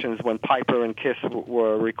sessions when Piper and Kiss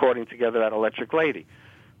were recording together at Electric Lady.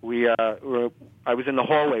 I was in the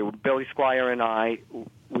hallway with Billy Squire and I,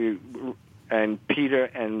 and Peter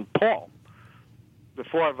and Paul. The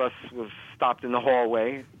four of us was stopped in the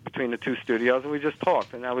hallway between the two studios, and we just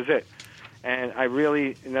talked, and that was it. And I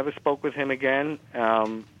really never spoke with him again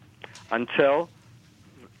until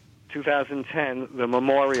 2010, the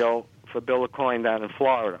memorial for Bill Aucoin down in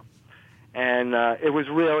Florida. And it was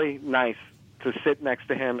really nice to sit next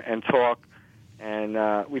to him and talk. And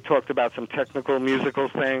we talked about some technical musical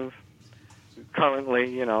things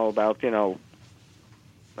currently, about,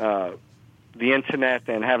 the internet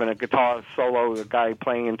and having a guitar solo, the guy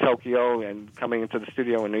playing in Tokyo and coming into the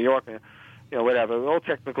studio in New York, and, whatever, all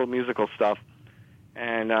technical musical stuff.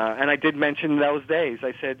 And I did mention those days.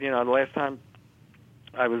 I said, the last time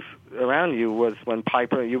I was around you was when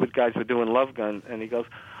Piper, you guys were doing Love Gun, and he goes,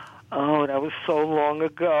 "Oh, that was so long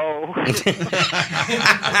ago."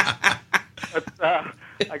 But,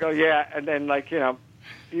 I go, "Yeah," and then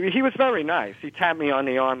he was very nice. He tapped me on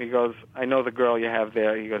the arm. He goes, "I know the girl you have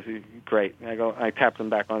there." He goes, "Great." And I tapped him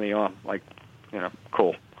back on the arm,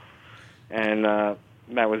 cool. And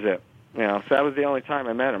that was it. So that was the only time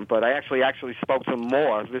I met him. But I actually spoke to him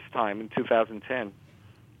more this time in 2010,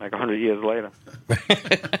 100 years later.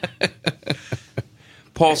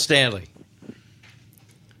 Paul Stanley.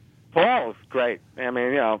 Paul's great. I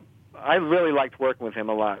mean, I really liked working with him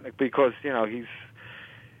a lot because,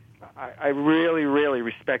 I really, really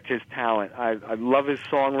respect his talent. I love his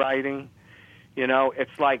songwriting. He's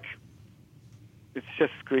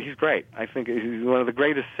great. I think he's one of the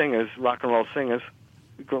greatest singers, rock and roll singers,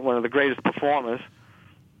 one of the greatest performers.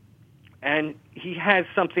 And he has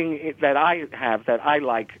something that I have that I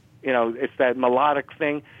like. It's that melodic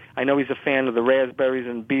thing. I know he's a fan of the Raspberries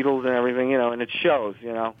and Beatles and everything, and it shows,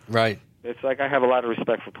 Right. It's like I have a lot of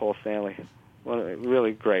respect for Paul Stanley.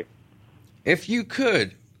 Really great. If you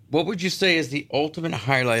could, what would you say is the ultimate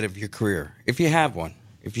highlight of your career? If you have one,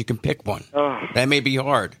 if you can pick one. That may be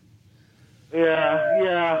hard.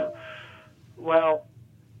 Yeah. Well,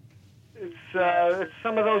 it's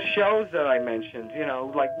some of those shows that I mentioned,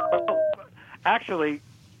 actually,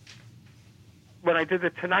 when I did the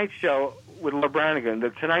Tonight Show with LeBranigan, the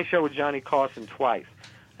Tonight Show with Johnny Carson twice.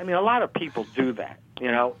 I mean, a lot of people do that,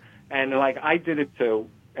 and I did it too,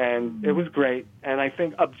 and it was great. And I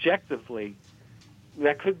think objectively,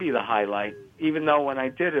 that could be the highlight. Even though when I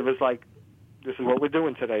did it, it was like, this is what we're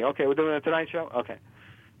doing today. Okay, we're doing a Tonight Show. Okay,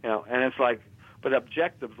 and it's like, but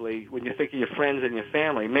objectively, when you think of your friends and your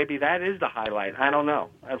family, maybe that is the highlight. I don't know.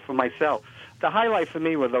 For myself, the highlight for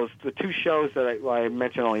me were the two shows that I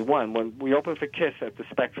mentioned only one. When we opened for Kiss at the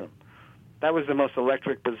Spectrum, that was the most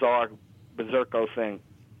electric, bizarre, berserko thing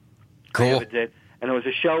I ever did. And it was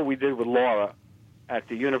a show we did with Laura at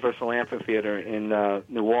the Universal Amphitheater in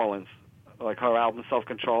New Orleans. Her album Self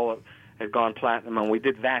Control had gone platinum, and we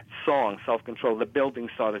did that song, Self Control. The building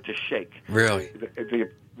started to shake. Really?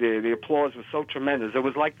 The applause was so tremendous. It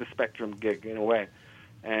was like the Spectrum gig in a way.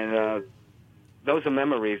 And those are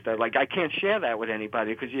memories that, I can't share that with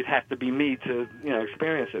anybody because you'd have to be me to,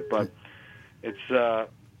 experience it. But it's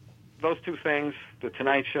those two things, the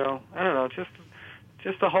Tonight Show. I don't know, just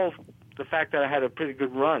the fact that I had a pretty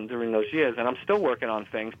good run during those years, and I'm still working on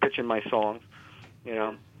things, pitching my songs,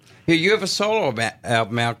 Here, you have a solo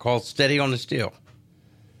album out called Steady on the Steel.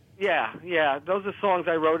 Yeah. Those are songs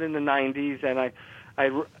I wrote in the 90s, and I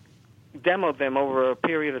demoed them over a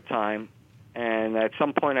period of time. And at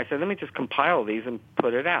some point, I said, let me just compile these and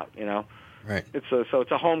put it out, Right. So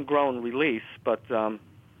it's a homegrown release, but,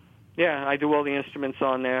 I do all the instruments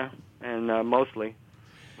on there, and mostly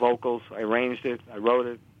vocals. I arranged it, I wrote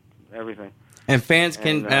it, everything. And fans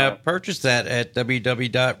can purchase that at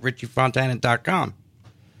www.richiefontana.com.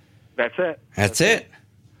 That's it. That's it.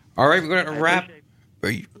 All right, we're going to wrap.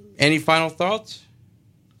 Any final thoughts?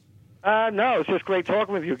 No, it's just great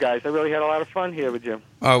talking with you guys. I really had a lot of fun here with you.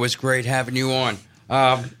 Oh, it was great having you on.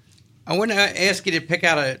 I want to ask you to pick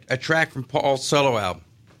out a track from Paul's solo album.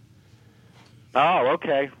 Oh,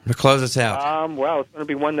 okay. To close us out. Well, it's going to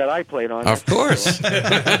be one that I played on. Of course.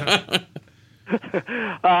 I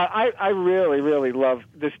really, really love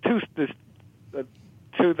this two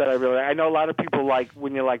that I really. I know a lot of people like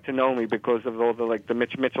When You Like to Know Me because of all the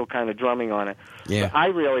Mitch Mitchell kind of drumming on it. Yeah. But I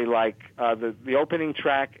really like the opening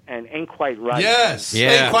track and Ain't Quite Right. Yes,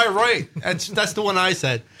 yeah. Ain't Quite Right. That's the one I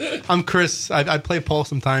said. I'm Chris. I play Paul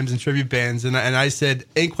sometimes in tribute bands, and I said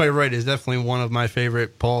Ain't Quite Right is definitely one of my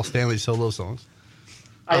favorite Paul Stanley solo songs.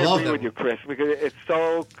 I love agree that with you, Chris, because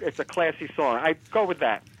it's a classy song. I go with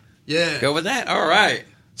that. Yeah. Go with that? All right.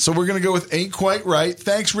 So we're going to go with Ain't Quite Right.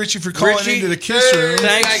 Thanks, Richie, for calling into the Kiss Room.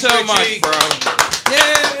 Thanks so much, bro.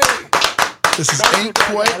 Yay! This is Ain't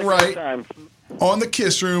Quite Right on the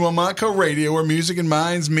Kiss Room on Montco Radio, where music and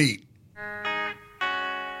minds meet.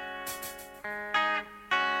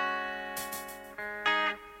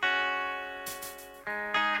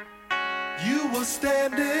 You were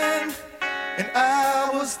standing, and I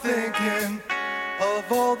was thinking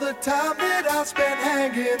of all the time that I spent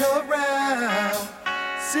hanging around.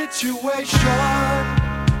 Situation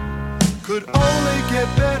could only get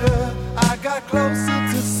better. I got closer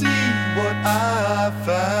to see what I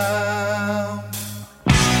found.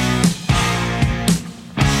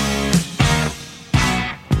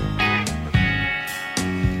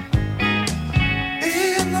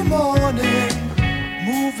 In the morning,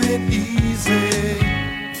 moving easy,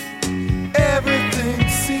 everything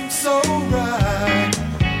seems so right.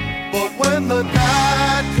 But when the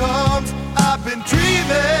night comes, I've been dreaming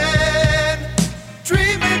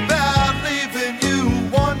about leaving you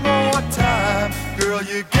one more time. Girl,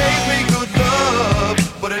 you gave me good love,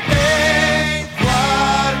 but it ain't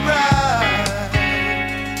quite right.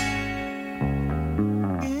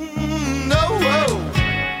 No,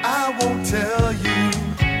 I won't tell you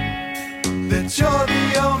that you're the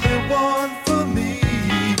only one for me,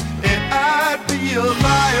 and I'd be a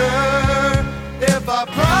liar if I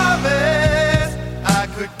promised I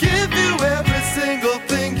could give you every single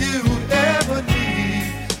thing you'd ever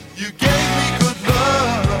need. You gave me good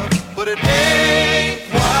love, but it ain't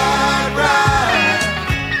quite right.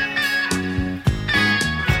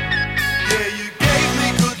 Yeah, you gave me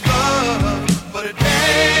good love, but it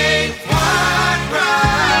ain't quite right.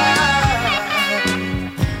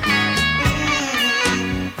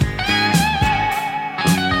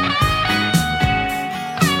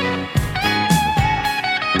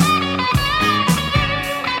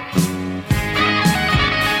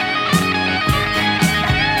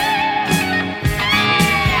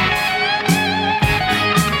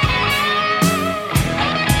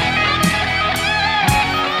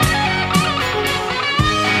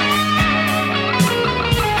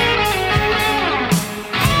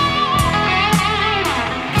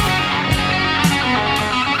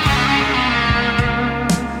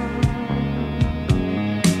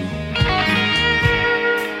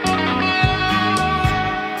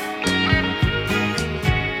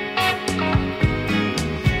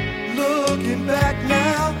 Looking back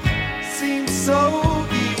now seems so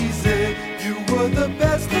easy. You were the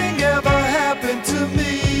best thing ever happened to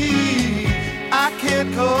me. I can't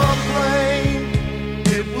complain.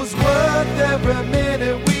 It was worth every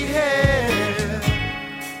minute we had.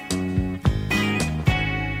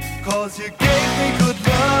 'Cause you gave me good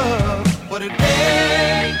love, but it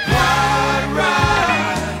ain't quite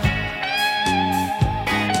right.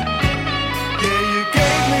 Yeah, you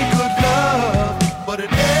gave me good love, but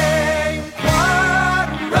it ain't quite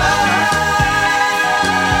right.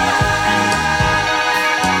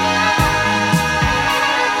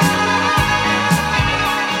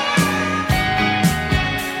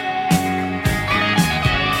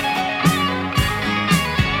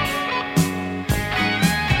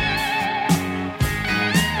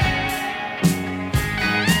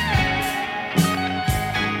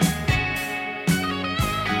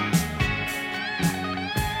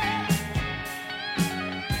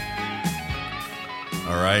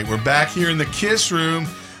 All right, we're back here in the Kiss Room.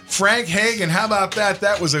 Frank Hagan, how about that?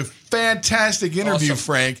 That was a fantastic interview, Awesome.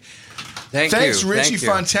 Frank. Thanks Thanks, you. Richie Thank you.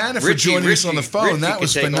 Fontana, for Richie- joining us on the phone. Richie That can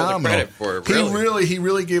was take all the phenomenal. credit for it, really. He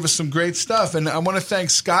really gave us some great stuff. And I want to thank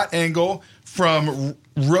Scott Engel from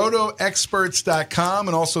RotoExperts.com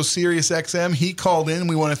and also SiriusXM. He called in.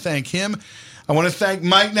 We want to thank him. I want to thank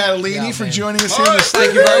Mike Natalini for joining us here in the studio.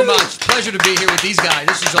 Thank you very much. Pleasure to be here with these guys.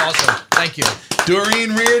 This is awesome. Thank you.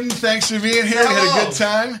 Doreen Reardon, thanks for being here. We had a good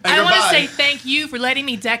time. I want to say thank you for letting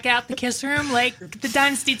me deck out the Kiss Room like the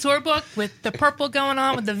Dynasty Tour book with the purple going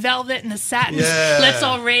on with the velvet and the satin. Yeah. Let's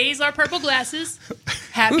all raise our purple glasses.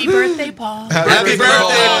 Happy birthday, Paul. Happy birthday, Paul.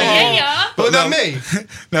 Yeah. But not me.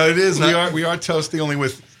 No, it is. We are toasting only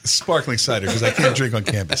with sparkling cider because I can't drink on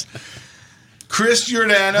campus. Chris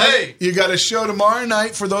Giordano, Hey. you got a show tomorrow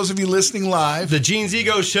night for those of you listening live. The Gene's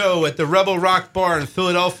Ego Show at the Rebel Rock Bar in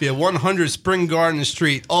Philadelphia, 100 Spring Garden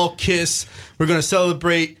Street, all Kiss. We're going to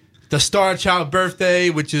celebrate the Star Child birthday,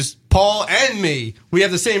 which is Paul and me. We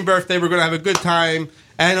have the same birthday. We're going to have a good time.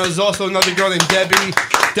 And there's also another girl named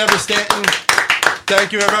Deborah Stanton.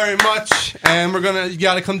 Thank you very much. And you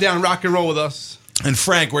got to come down and rock and roll with us. And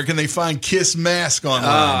Frank, where can they find Kiss Mask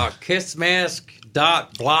online?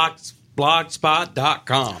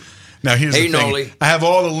 Kissmask.blogspot.com. Now, here's Hey, the thing. Noli. I have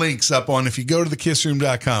all the links up on, if you go to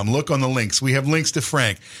thekissroom.com, look on the links. We have links to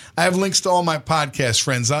Frank. I have links to all my podcast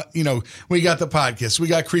friends. We got the podcast. We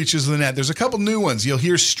got Creatures of the Net. There's a couple new ones. You'll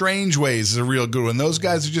hear Strange Ways is a real good one. Those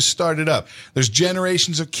guys are just started up. There's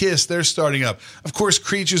Generations of Kiss. They're starting up. Of course,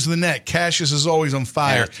 Creatures of the Net. Cassius is always on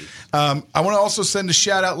fire. I want to also send a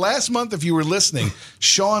shout out. Last month, if you were listening,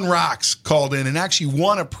 Sean Rocks called in and actually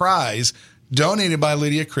won a prize donated by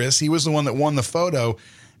Lydia Chris. He was the one that won the photo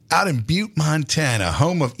out in Butte, Montana,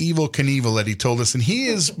 home of Evel Knievel that he told us. And he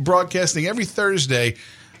is broadcasting every Thursday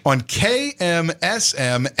on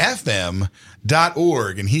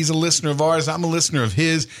KMSMFM.org. And he's a listener of ours. I'm a listener of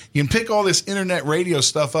his. You can pick all this internet radio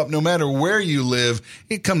stuff up no matter where you live.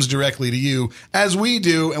 It comes directly to you, as we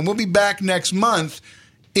do. And we'll be back next month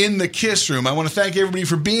in the Kiss Room. I want to thank everybody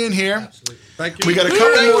for being here. Absolutely. Thank you. We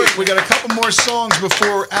got a couple more songs before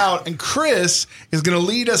we're out, and Chris is going to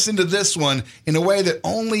lead us into this one in a way that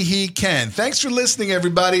only he can. Thanks for listening,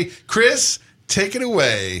 everybody. Chris, take it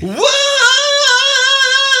away. Whoa!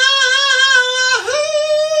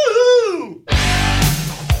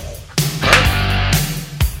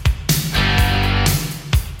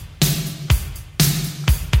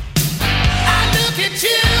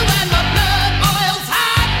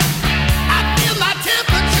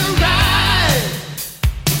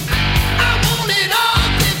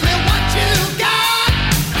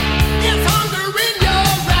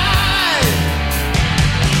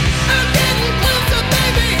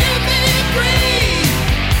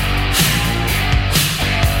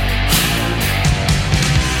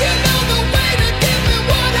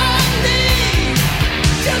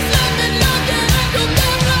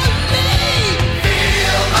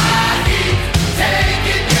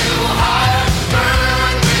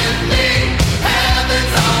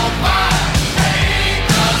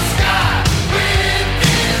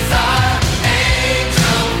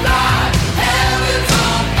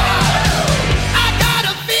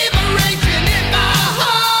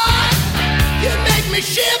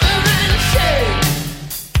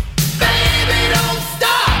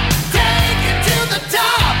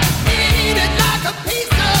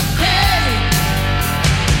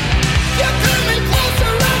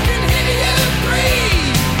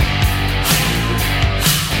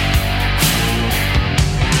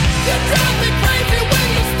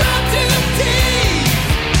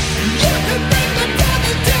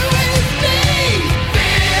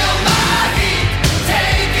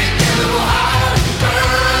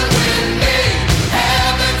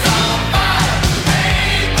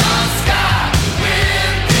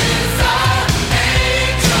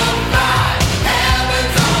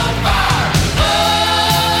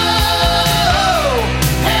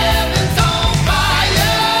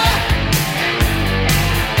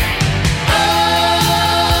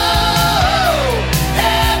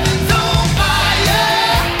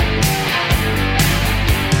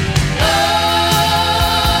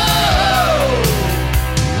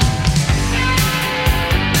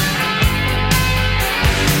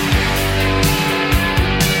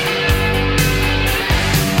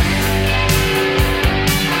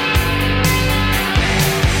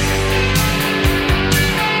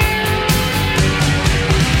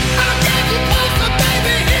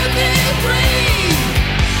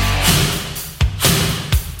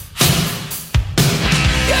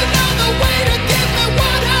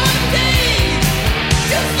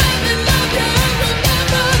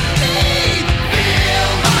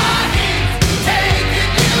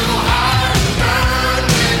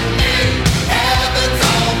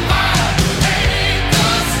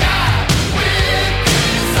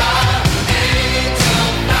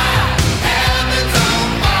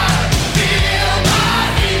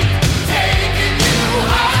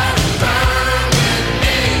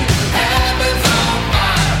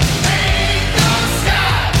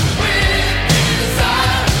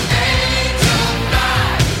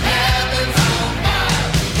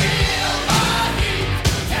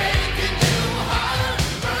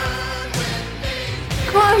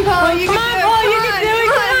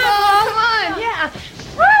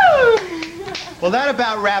 Well, that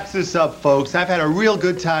about wraps this up, folks. I've had a real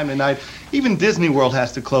good time tonight. Even Disney World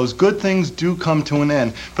has to close. Good things do come to an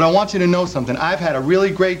end. But I want you to know something. I've had a really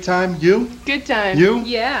great time. You? Good time. You?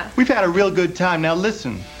 Yeah. We've had a real good time. Now,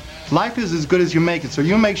 listen. Life is as good as you make it, so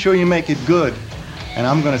you make sure you make it good. And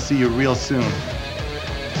I'm going to see you real soon.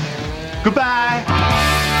 Goodbye.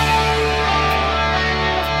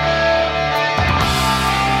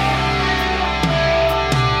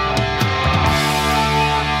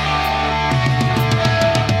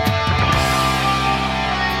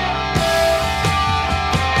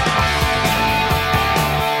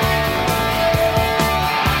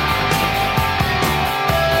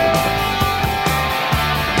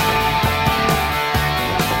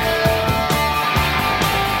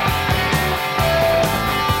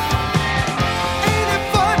 Ain't it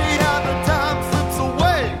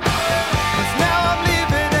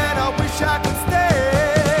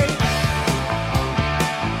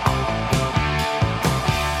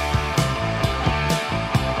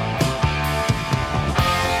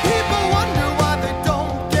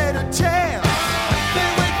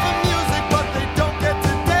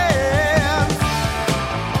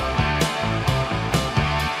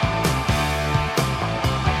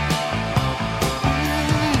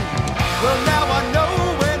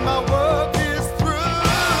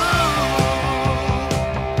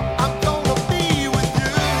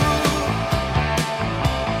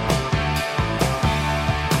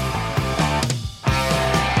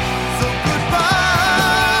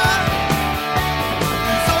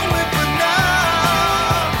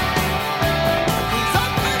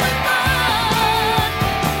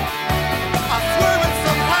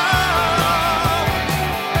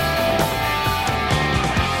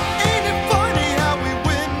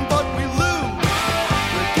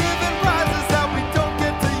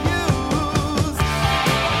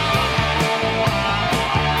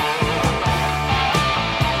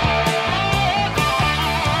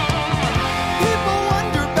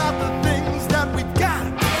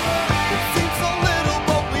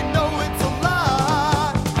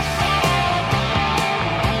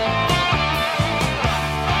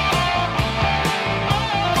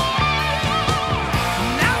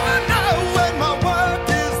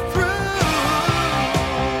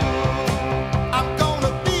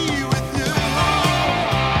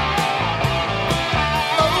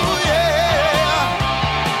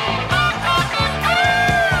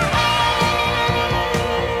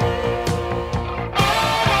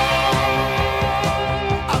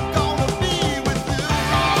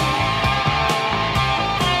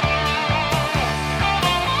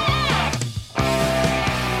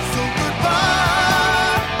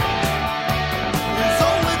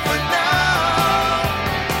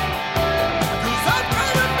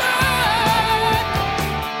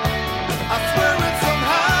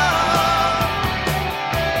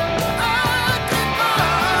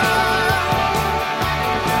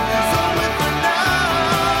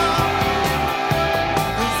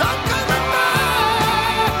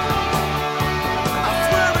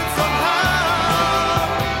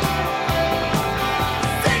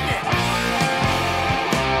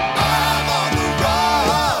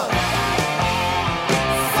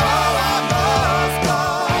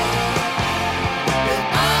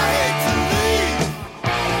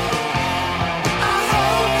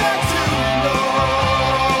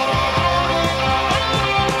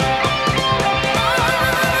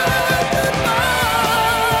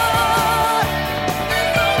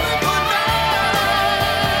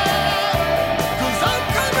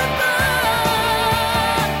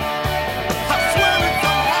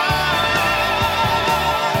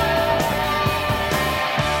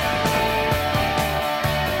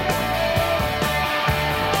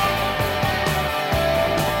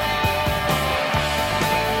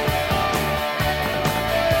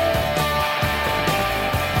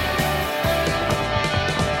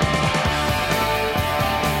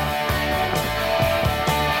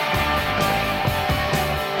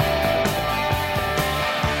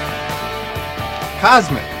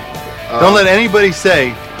Cosmic. Don't let anybody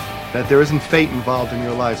say that there isn't fate involved in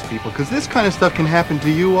your lives, people, because this kind of stuff can happen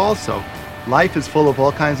to you also. Life is full of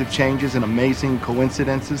all kinds of changes and amazing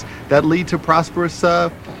coincidences that lead to prosperous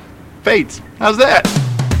fates. How's that?